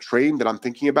dogs that I've trained that I'm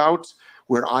thinking about,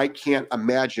 where I can't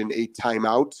imagine a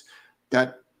timeout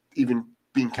that even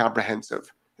being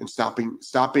comprehensive. and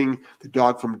stopping the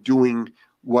dog from doing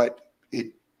what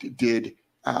it did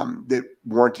that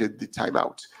warranted the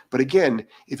timeout. But again,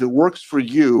 if it works for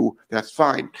you, that's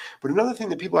fine. But another thing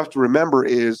that people have to remember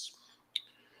is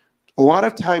a lot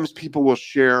of times people will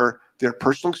share their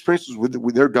personal experiences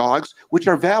with their dogs, which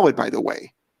are valid, by the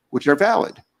way, which are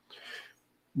valid.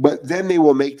 But then they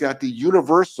will make that the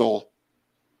universal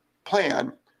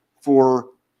plan for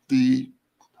the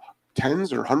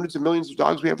tens or hundreds of millions of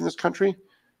dogs we have in this country,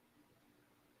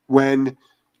 when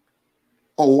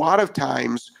a lot of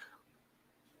times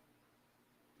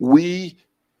we,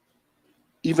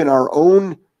 even our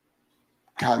own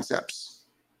concepts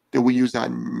that we use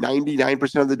on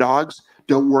 99% of the dogs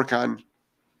don't work on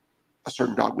a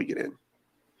certain dog we get in.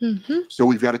 Mm-hmm. So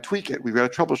we've got to tweak it. We've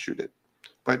got to troubleshoot it.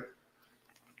 But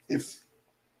if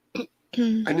I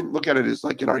didn't look at it as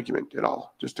like an argument at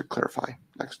all, just to clarify.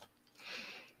 Next.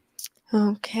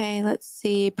 Okay, let's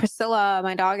see. Priscilla,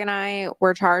 my dog and I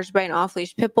were charged by an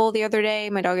off-leash pit bull the other day.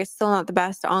 My dog is still not the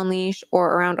best on leash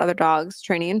or around other dogs,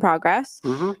 training in progress,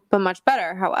 but much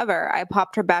better. However, I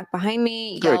popped her back behind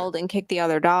me, yelled, and kicked the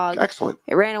other dog. Excellent.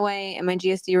 It ran away, and my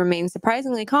GSD remained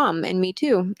surprisingly calm, and me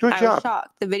too. Good I job. was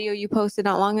shocked. The video you posted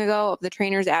not long ago of the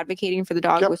trainers advocating for the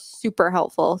dog was super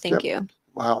helpful. Thank you.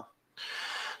 Wow.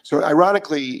 So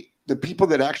ironically, the people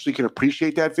that actually can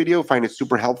appreciate that video find it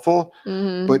super helpful,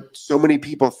 but so many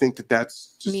people think that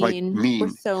that's just mean. We're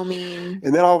so mean.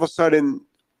 And then all of a sudden,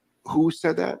 who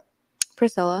said that?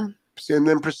 Priscilla. And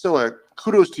then Priscilla,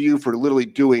 kudos to you for literally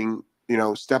doing,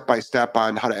 step by step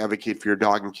on how to advocate for your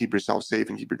dog and keep yourself safe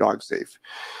and keep your dog safe.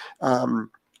 And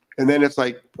then it's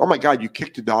like, oh my God, you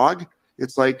kicked a dog.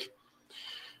 It's like,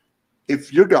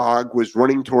 if your dog was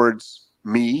running towards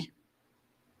me,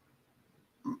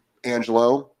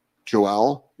 Angelo,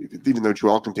 Joelle, even though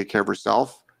Joelle can take care of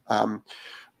herself, or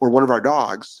one of our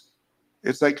dogs,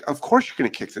 it's like, of course you're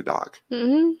going to kick the dog.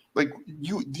 Like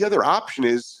the other option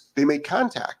is they make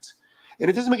contact, and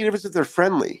it doesn't make a difference if they're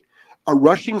friendly. A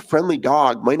rushing friendly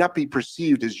dog might not be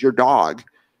perceived as your dog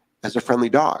as a friendly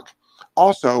dog.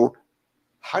 Also,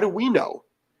 how do we know?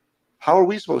 How are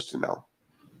we supposed to know?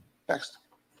 Next.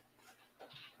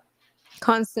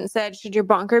 Constant said, should your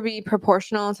bonker be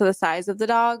proportional to the size of the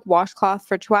dog? Washcloth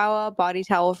for Chihuahua, body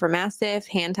towel for Mastiff,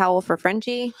 hand towel for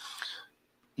Frenchie?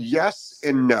 Yes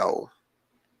and no.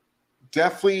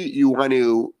 Definitely you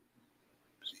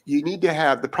need to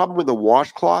have, the problem with the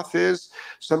washcloth is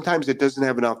sometimes it doesn't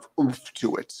have enough oomph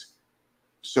to it.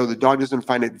 So the dog doesn't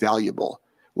find it valuable.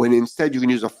 When instead you can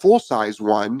use a full-size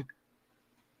one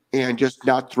and just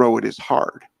not throw it as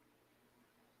hard.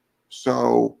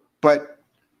 So, but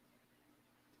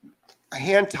a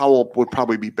hand towel would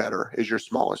probably be better as your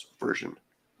smallest version.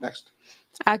 Next.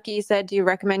 Aki said, do you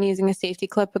recommend using a safety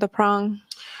clip with a prong?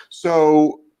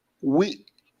 So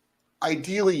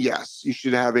ideally, yes, you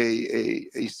should have a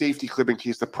safety clip in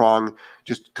case the prong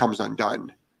just comes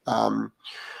undone.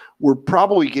 We're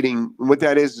probably getting, what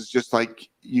that is just like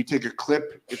you take a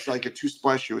clip. It's like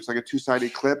bless you. It's like a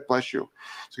two-sided clip. Bless you.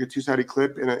 It's like a two-sided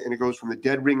clip, and it goes from the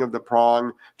dead ring of the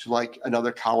prong to like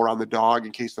another collar on the dog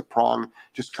in case the prong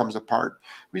just comes apart.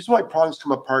 The reason why prongs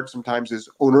come apart sometimes is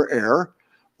owner error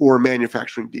or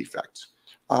manufacturing defects.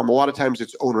 A lot of times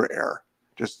it's owner error,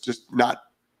 just not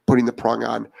putting the prong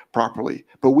on properly.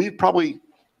 But we've probably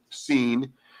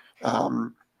seen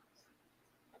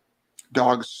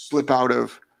dogs slip out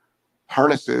of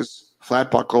harnesses,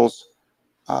 flat buckles,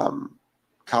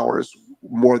 collars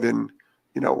more than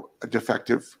a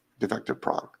defective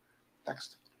prong.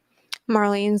 Next.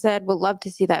 Marlene said, would love to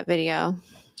see that video.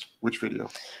 Which video?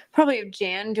 Probably of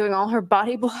Jan doing all her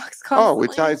body blocks constantly.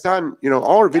 Oh, it's on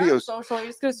all our videos. Social. You're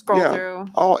just gonna scroll through.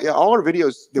 All our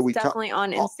videos that we definitely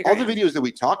on Instagram. All the videos that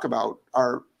we talk about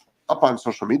are up on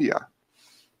social media.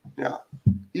 Yeah,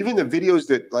 even the videos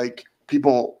that like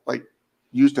people like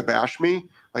use to bash me,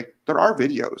 like there are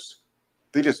videos.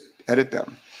 They just edit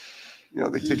them.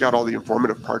 They take out all the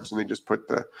informative parts and they just put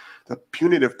the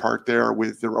punitive part there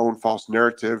with their own false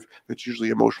narrative that's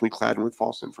usually emotionally clad with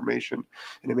false information.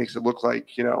 And it makes it look like,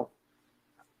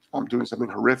 I'm doing something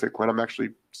horrific when I'm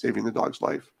actually saving the dog's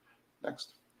life.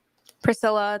 Next.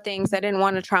 Priscilla thinks, I didn't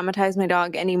want to traumatize my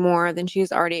dog any more than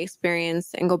she's already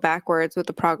experienced and go backwards with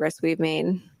the progress we've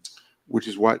made. Which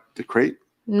is what? The crate?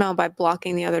 No, by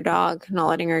blocking the other dog, not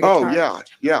letting her get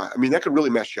charged. Yeah. I mean, that could really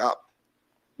mess you up.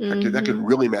 That could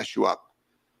really mess you up.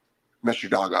 Mess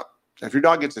your dog up. If your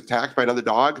dog gets attacked by another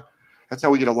dog, that's how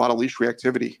we get a lot of leash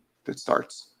reactivity that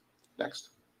starts. Next.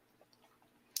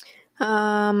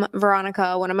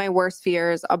 Veronica, one of my worst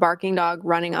fears, a barking dog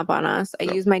running up on us. I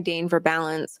use my Dane for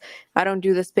balance. I don't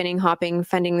do the spinning, hopping,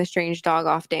 fending the strange dog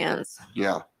off dance.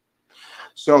 Yeah.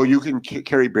 So you can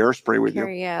carry bear spray with you.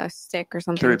 Yeah, a stick or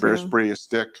something. Carry bear spray, a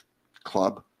stick,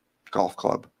 club, golf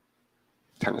club,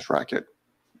 tennis racket,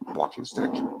 walking stick.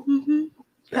 Mm-hmm.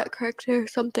 Yeah. Pet corrector or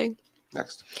something.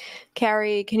 Next.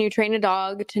 Carrie, can you train a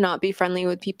dog to not be friendly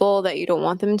with people that you don't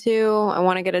want them to? I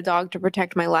want to get a dog to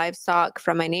protect my livestock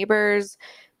from my neighbors,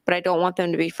 but I don't want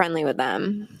them to be friendly with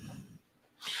them.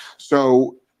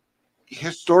 So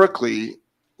historically,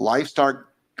 livestock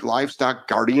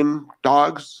guardian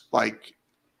dogs, like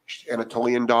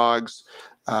Anatolian dogs,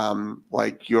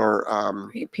 like your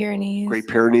Great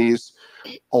Pyrenees,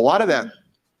 a lot of that,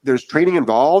 there's training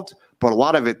involved, but a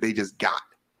lot of it they just got.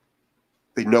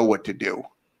 They know what to do.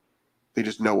 They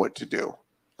just know what to do.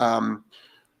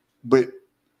 But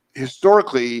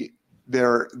historically,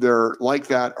 they're like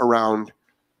that around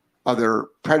other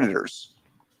predators.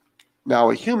 Now,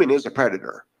 a human is a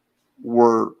predator.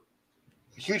 We're a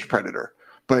huge predator,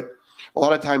 but a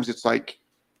lot of times it's like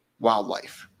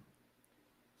wildlife.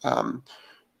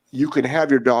 You can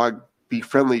have your dog be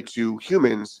friendly to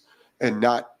humans and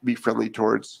not be friendly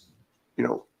towards,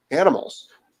 animals.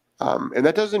 And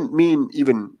that doesn't mean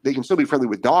even they can still be friendly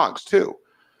with dogs too.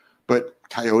 But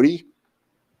coyote,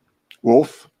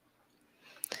 wolf.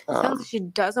 Sounds like she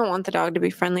doesn't want the dog to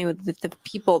be friendly with the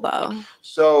people, though.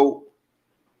 So,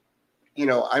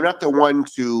 I'm not the one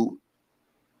to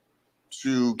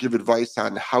give advice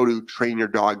on how to train your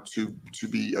dog to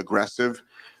be aggressive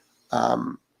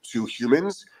to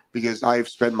humans, because I've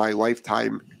spent my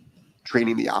lifetime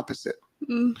training the opposite.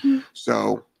 Mm-hmm.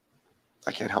 So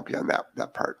I can't help you on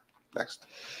that part. Next.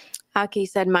 Aki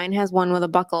said mine has one with a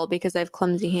buckle because I have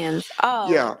clumsy hands.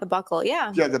 Oh, yeah. The buckle.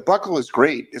 Yeah. Yeah, the buckle is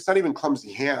great. It's not even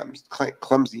clumsy hands.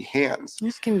 Clumsy hands.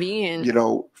 It's convenient.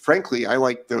 Frankly, I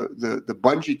like the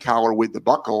bungee collar with the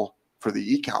buckle for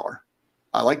the e-collar.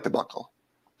 I like the buckle.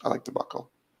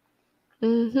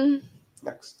 Mm-hmm.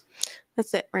 Next.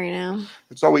 That's it right now.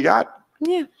 That's all we got?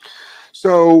 Yeah.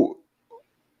 So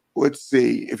let's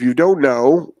see. If you don't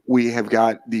know, we have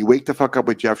got the Wake the Fuck Up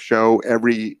with Jeff show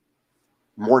every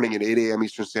morning at 8 a.m.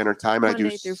 Eastern Standard Time.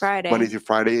 Monday through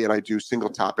Friday, and I do single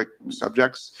topic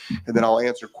subjects, and then I'll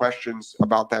answer questions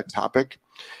about that topic.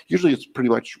 Usually it's pretty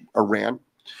much a rant.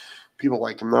 People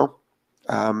like them though.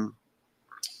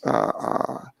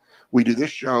 We do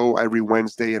this show every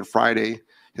Wednesday and Friday,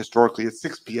 historically at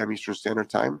 6 p.m. Eastern Standard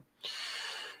Time.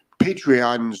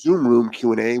 Patreon Zoom Room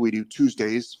Q&A we do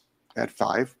Tuesdays at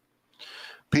 5.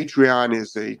 Patreon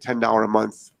is a $10 a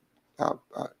month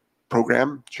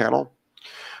program channel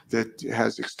that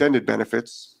has extended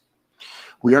benefits.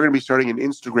 We are going to be starting an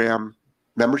Instagram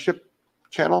membership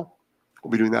channel.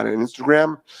 We'll be doing that on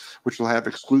Instagram, which will have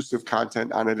exclusive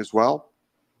content on it as well.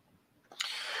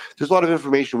 There's a lot of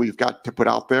information we've got to put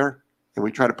out there, and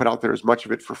we try to put out there as much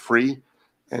of it for free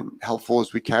and helpful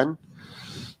as we can.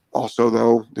 Also,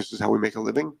 though, this is how we make a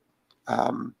living.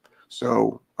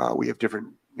 So we have different,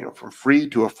 from free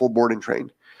to a full board and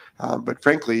train. But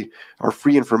frankly, our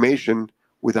free information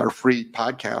with our free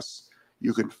podcasts,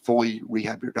 you can fully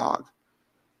rehab your dog.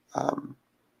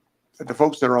 The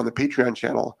folks that are on the Patreon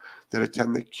channel that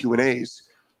attend the Q&As,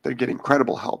 they get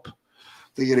incredible help.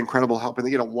 And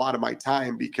they get a lot of my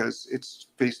time because it's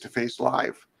face-to-face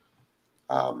live.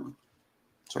 So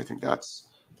I think that's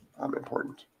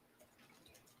important.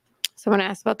 Someone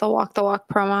asked about the Walk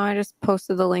promo. I just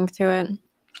posted the link to it.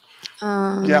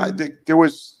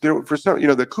 There for some,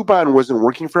 the coupon wasn't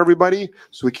working for everybody,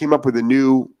 so we came up with a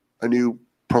new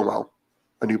promo,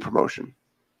 a new promotion,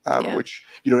 which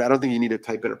I don't think you need to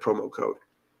type in a promo code.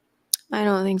 I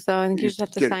don't think so. I think you just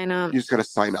have to sign up. You just got to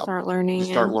sign up. Start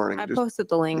learning. I posted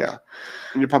the link. Yeah.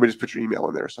 And you probably just put your email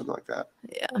in there or something like that.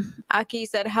 Yeah. Aki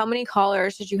said, how many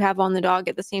collars should you have on the dog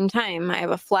at the same time? I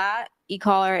have a flat,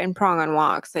 e-collar, and prong on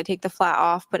walks. I take the flat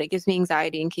off, but it gives me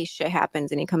anxiety in case shit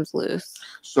happens and he comes loose.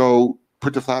 So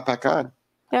put the flat back on.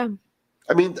 Yeah.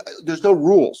 I mean, there's no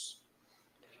rules.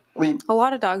 I mean, a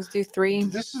lot of dogs do 3.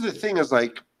 This is the thing is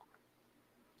like,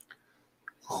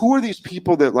 who are these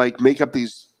people that like make up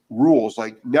these rules,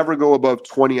 like never go above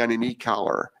 20 on an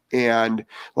e-collar, and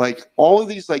like all of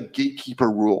these like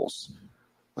gatekeeper rules?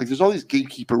 Like there's all these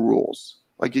gatekeeper rules.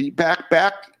 Like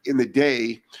back in the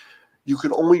day, you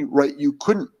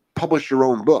couldn't publish your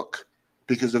own book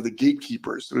because of the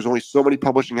gatekeepers. There was only so many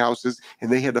publishing houses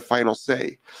and they had the final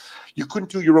say. You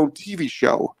couldn't do your own TV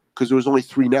show because there was only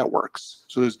 3 networks.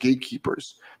 So there's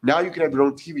gatekeepers. Now you can have your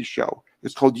own TV show.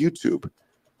 It's called YouTube.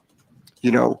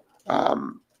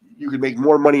 You can make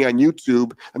more money on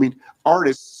YouTube. I mean,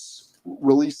 artists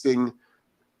releasing,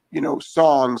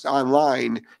 songs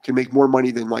online can make more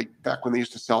money than like back when they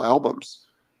used to sell albums.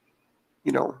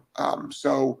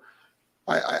 So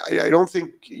I don't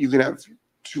think you can have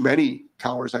too many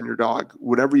collars on your dog,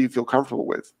 whatever you feel comfortable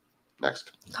with.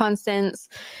 Next. Constance,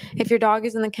 if your dog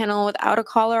is in the kennel without a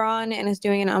collar on and is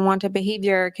doing an unwanted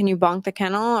behavior, can you bonk the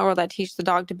kennel, or will that teach the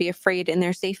dog to be afraid in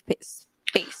their safe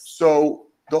space? So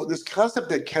this concept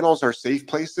that kennels are safe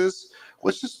places,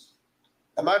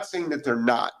 I'm not saying that they're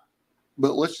not,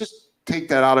 but let's just take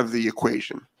that out of the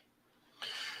equation.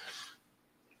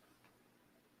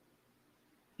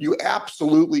 You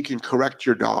absolutely can correct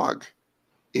your dog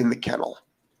in the kennel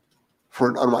for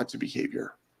an unwanted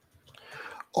behavior.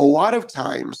 A lot of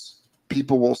times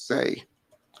people will say,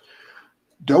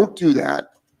 don't do that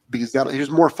because here's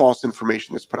more false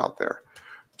information that's put out there.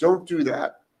 Don't do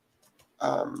that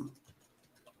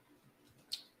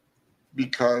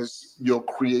because you'll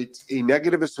create a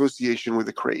negative association with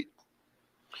the crate.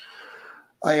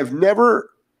 I have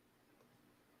never,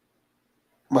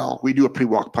 we do a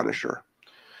pre-walk punisher.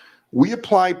 We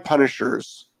apply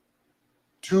punishers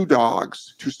to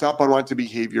dogs to stop unwanted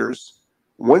behaviors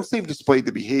once they've displayed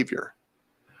the behavior.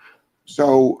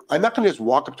 So I'm not going to just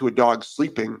walk up to a dog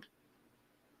sleeping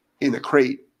in the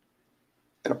crate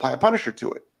and apply a punisher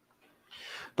to it.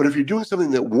 But if you're doing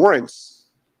something that warrants,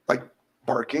 like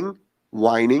barking,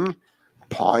 whining,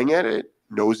 pawing at it,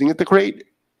 nosing at the crate,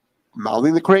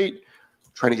 mouthing the crate,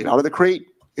 trying to get out of the crate,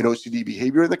 an OCD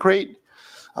behavior in the crate,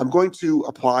 I'm going to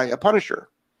apply a punisher.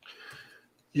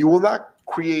 You will not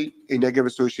create a negative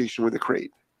association with the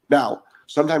crate. Now,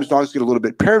 sometimes dogs get a little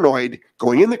bit paranoid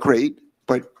going in the crate,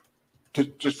 but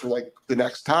just for like the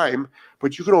next time,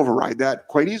 but you can override that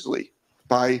quite easily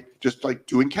by just like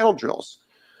doing kennel drills.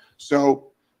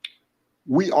 So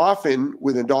we often,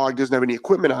 when a dog doesn't have any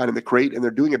equipment on in the crate and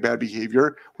they're doing a bad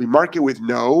behavior, we mark it with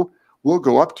no, we'll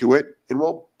go up to it and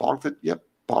we'll bonk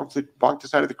the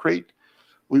side of the crate.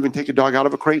 We even take a dog out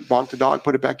of a crate, bonk the dog,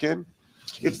 put it back in.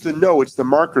 It's the no, it's the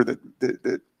marker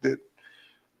that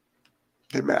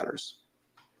matters.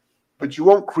 But you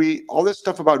won't create all this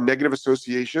stuff about negative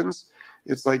associations.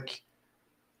 It's like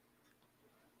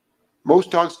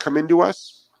most dogs come into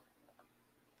us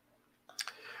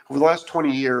over the last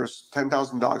 20 years,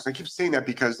 10,000 dogs. I keep saying that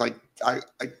because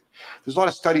there's a lot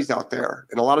of studies out there,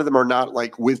 and a lot of them are not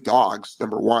like with dogs,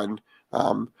 number one,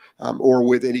 or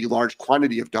with any large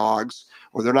quantity of dogs,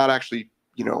 or they're not actually,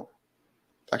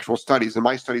 actual studies. And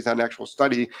my study's not an actual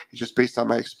study. It's just based on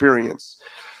my experience.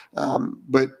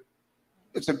 But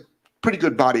it's a pretty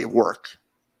good body of work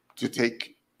to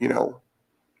take,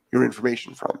 your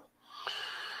information from.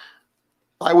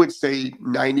 I would say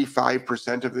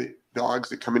 95% of the dogs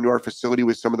that come into our facility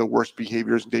with some of the worst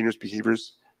behaviors and dangerous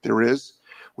behaviors there is,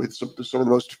 with some of the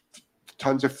most,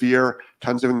 tons of fear,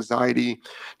 tons of anxiety,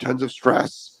 tons of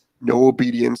stress, no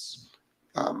obedience,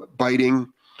 biting,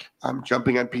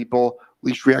 jumping on people,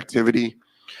 leash reactivity.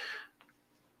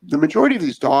 The majority of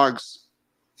these dogs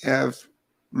have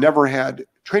never had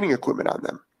training equipment on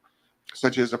them,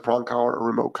 such as a prong collar or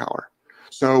remote collar.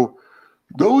 So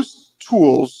those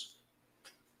tools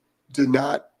did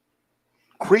not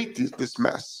create this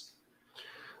mess.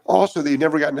 Also, they've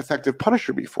never got an effective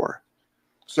punisher before.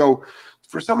 So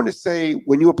for someone to say,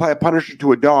 when you apply a punisher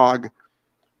to a dog,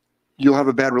 you'll have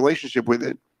a bad relationship with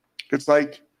it, it's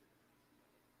like,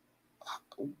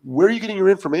 where are you getting your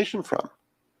information from?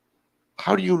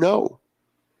 How do you know?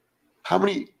 How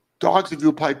many dogs have you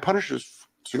applied punishers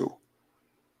to?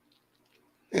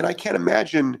 And I can't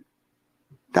imagine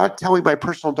not telling my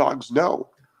personal dogs no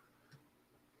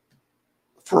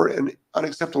for an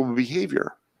unacceptable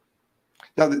behavior.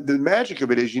 Now, the magic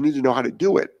of it is you need to know how to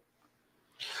do it.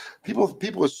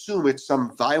 People assume it's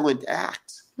some violent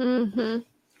act. Mm-hmm.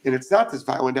 And it's not this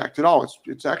violent act at all.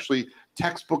 It's actually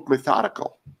textbook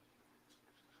methodical.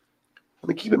 I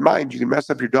mean, keep in mind, you can mess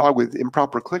up your dog with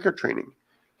improper clicker training.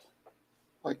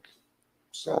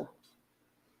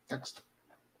 Next.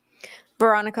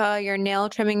 Veronica, your nail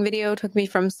trimming video took me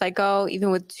from psycho,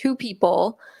 even with 2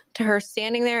 people, to her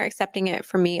standing there accepting it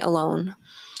for me alone.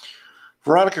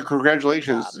 Veronica,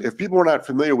 congratulations. If people are not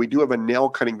familiar, we do have a nail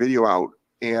cutting video out,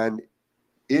 and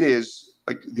it is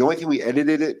like the only thing we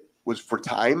edited it was for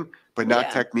time, but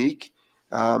not technique.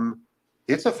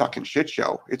 It's a fucking shit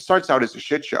show. It starts out as a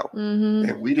shit show,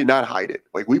 and we did not hide it.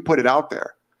 Like, we put it out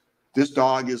there. This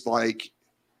dog is like,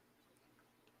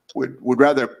 would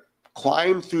rather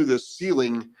climb through the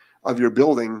ceiling of your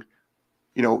building,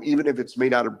 even if it's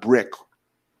made out of brick,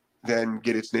 than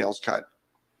get its nails cut.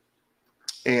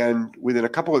 And within a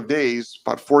couple of days,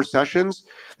 about 4 sessions,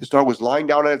 this dog was lying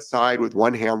down on its side with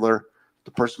one handler,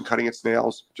 the person cutting its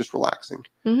nails, just relaxing.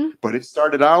 Mm-hmm. But it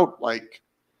started out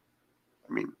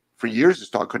for years, this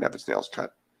dog couldn't have its nails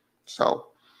cut. So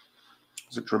it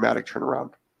was a dramatic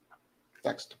turnaround.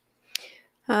 Next.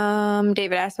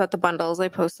 David asked about the bundles. I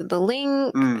posted the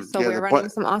link. We're running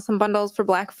some awesome bundles for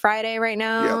Black Friday right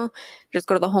now. Yep. Just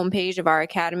go to the homepage of our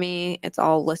academy. It's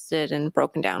all listed and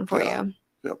broken down for you.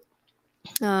 Yep.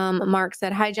 Mark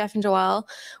said, "Hi, Jeff and Joelle.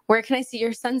 Where can I see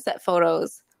your sunset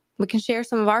photos? We can share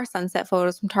some of our sunset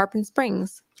photos from Tarpon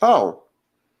Springs." Oh.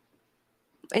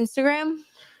 Instagram?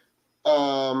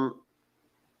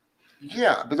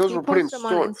 Yeah, but those were put in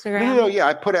stories. No. Yeah,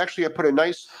 I put a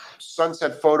nice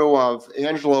sunset photo of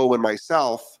Angelo and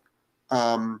myself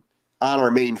on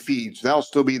our main feed. So that'll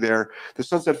still be there. The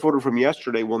sunset photo from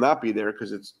yesterday will not be there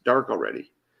because it's dark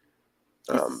already.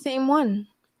 It's the same one.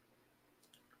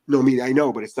 No, I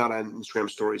know, but it's not on Instagram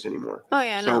stories anymore. Oh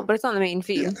yeah, no, but it's on the main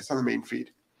feed. Yeah, it's on the main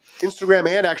feed. Instagram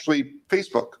and actually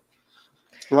Facebook.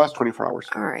 The last 24 hours.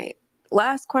 All right.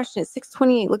 Last question,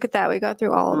 6:28. Look at that. We got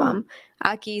through all of them.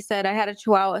 Aki said, "I had a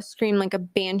Chihuahua scream like a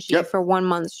banshee for 1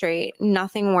 month straight.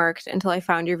 Nothing worked until I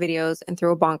found your videos and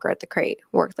threw a bonker at the crate.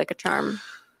 Worked like a charm."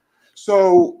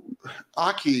 So,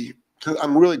 Aki,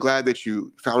 I'm really glad that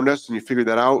you found us and you figured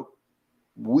that out.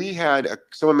 We had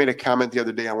someone made a comment the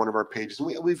other day on one of our pages.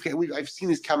 And I've seen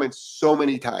these comments so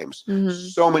many times.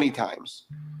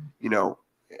 You know,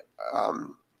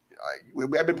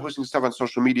 I've been posting stuff on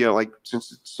social media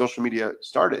since social media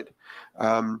started.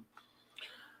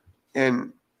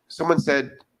 And someone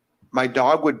said, my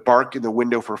dog would bark in the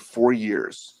window for 4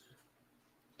 years.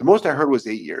 The most I heard was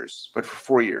 8 years, but for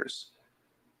 4 years.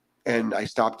 And I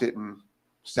stopped it in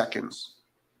seconds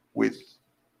with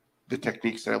the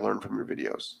techniques that I learned from your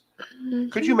videos.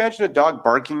 Could you imagine a dog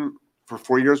barking for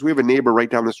 4 years? We have a neighbor right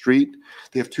down the street.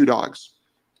 They have 2 dogs.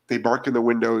 They bark in the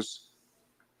windows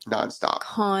nonstop.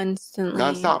 Constantly.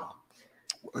 Nonstop.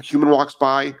 A human walks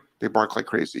by, they bark like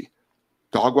crazy.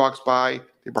 Dog walks by,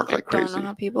 they bark like crazy. I don't know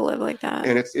how people live like that.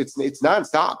 And it's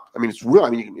nonstop. I mean, it's real. I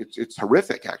mean, it's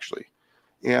horrific actually.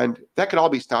 And that could all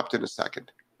be stopped in a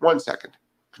second. 1 second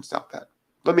can stop that.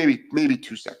 But maybe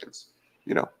 2 seconds,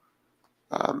 you know.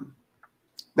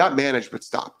 Not managed, but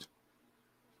stopped.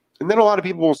 And then a lot of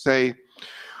people will say,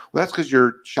 well, that's because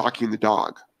you're shocking the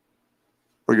dog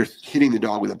or you're hitting the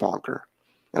dog with a bonker.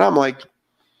 And I'm like,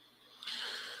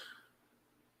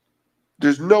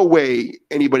 there's no way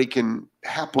anybody can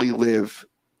happily live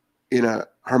in a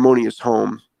harmonious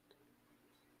home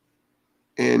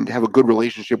and have a good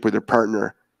relationship with their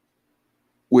partner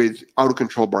with out of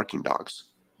control barking dogs.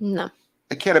 No.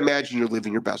 I can't imagine you're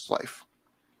living your best life.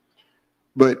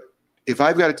 But if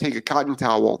I've got to take a cotton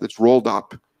towel that's rolled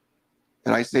up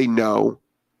and I say no,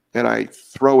 and I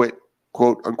throw it,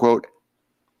 quote unquote,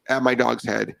 at my dog's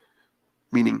head,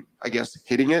 meaning, I guess,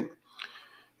 hitting it,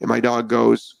 and my dog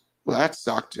goes, well, that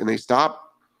sucked, and they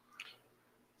stop,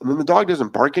 and then the dog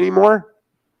doesn't bark anymore,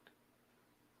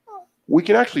 we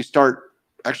can actually start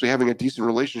having a decent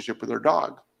relationship with our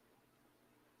dog.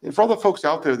 And for all the folks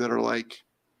out there that are like,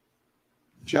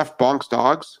 Jeff bonks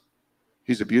dogs,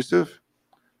 he's abusive,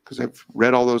 because I've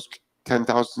read all those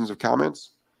 10,000s of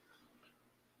comments.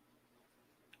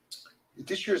 At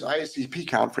this year's ISCP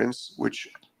conference, which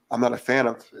I'm not a fan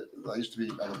of, I used to be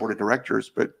on the board of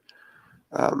directors, but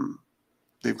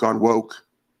they've gone woke,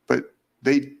 but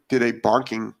they did a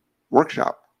barking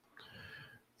workshop,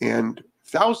 and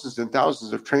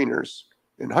thousands of trainers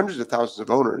and hundreds of thousands of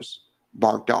owners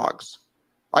bonk dogs.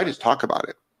 I just talk about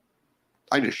it.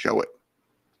 I just show it.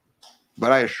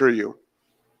 But I assure you,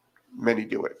 many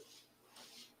do it.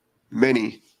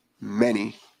 Many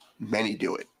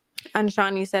do it. And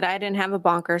Sean, you said I didn't have a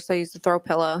bonker, so I used to throw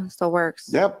pillow. Still works.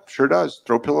 Yep, sure does.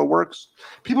 Throw pillow works.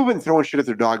 People have been throwing shit at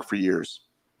their dog for years.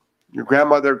 Your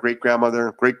grandmother,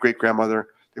 great-grandmother, great-great-grandmother,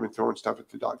 they've been throwing stuff at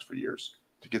the dogs for years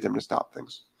to get them to stop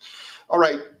things. All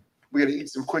right, we got to eat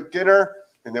some quick dinner,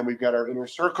 and then we've got our inner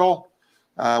circle.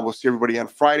 We'll see everybody on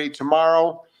Friday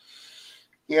tomorrow.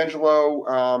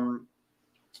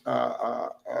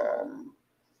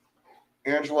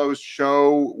 Angelo's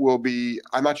show will be,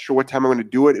 I'm not sure what time I'm going to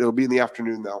do it. It'll be in the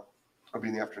afternoon, though. It'll be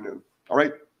in the afternoon. All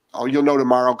right. You'll know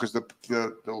tomorrow because if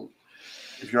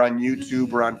you're on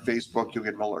YouTube or on Facebook, you'll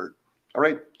get an alert. All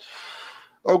right.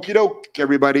 Okie doke,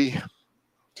 everybody.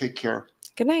 Take care.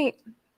 Good night.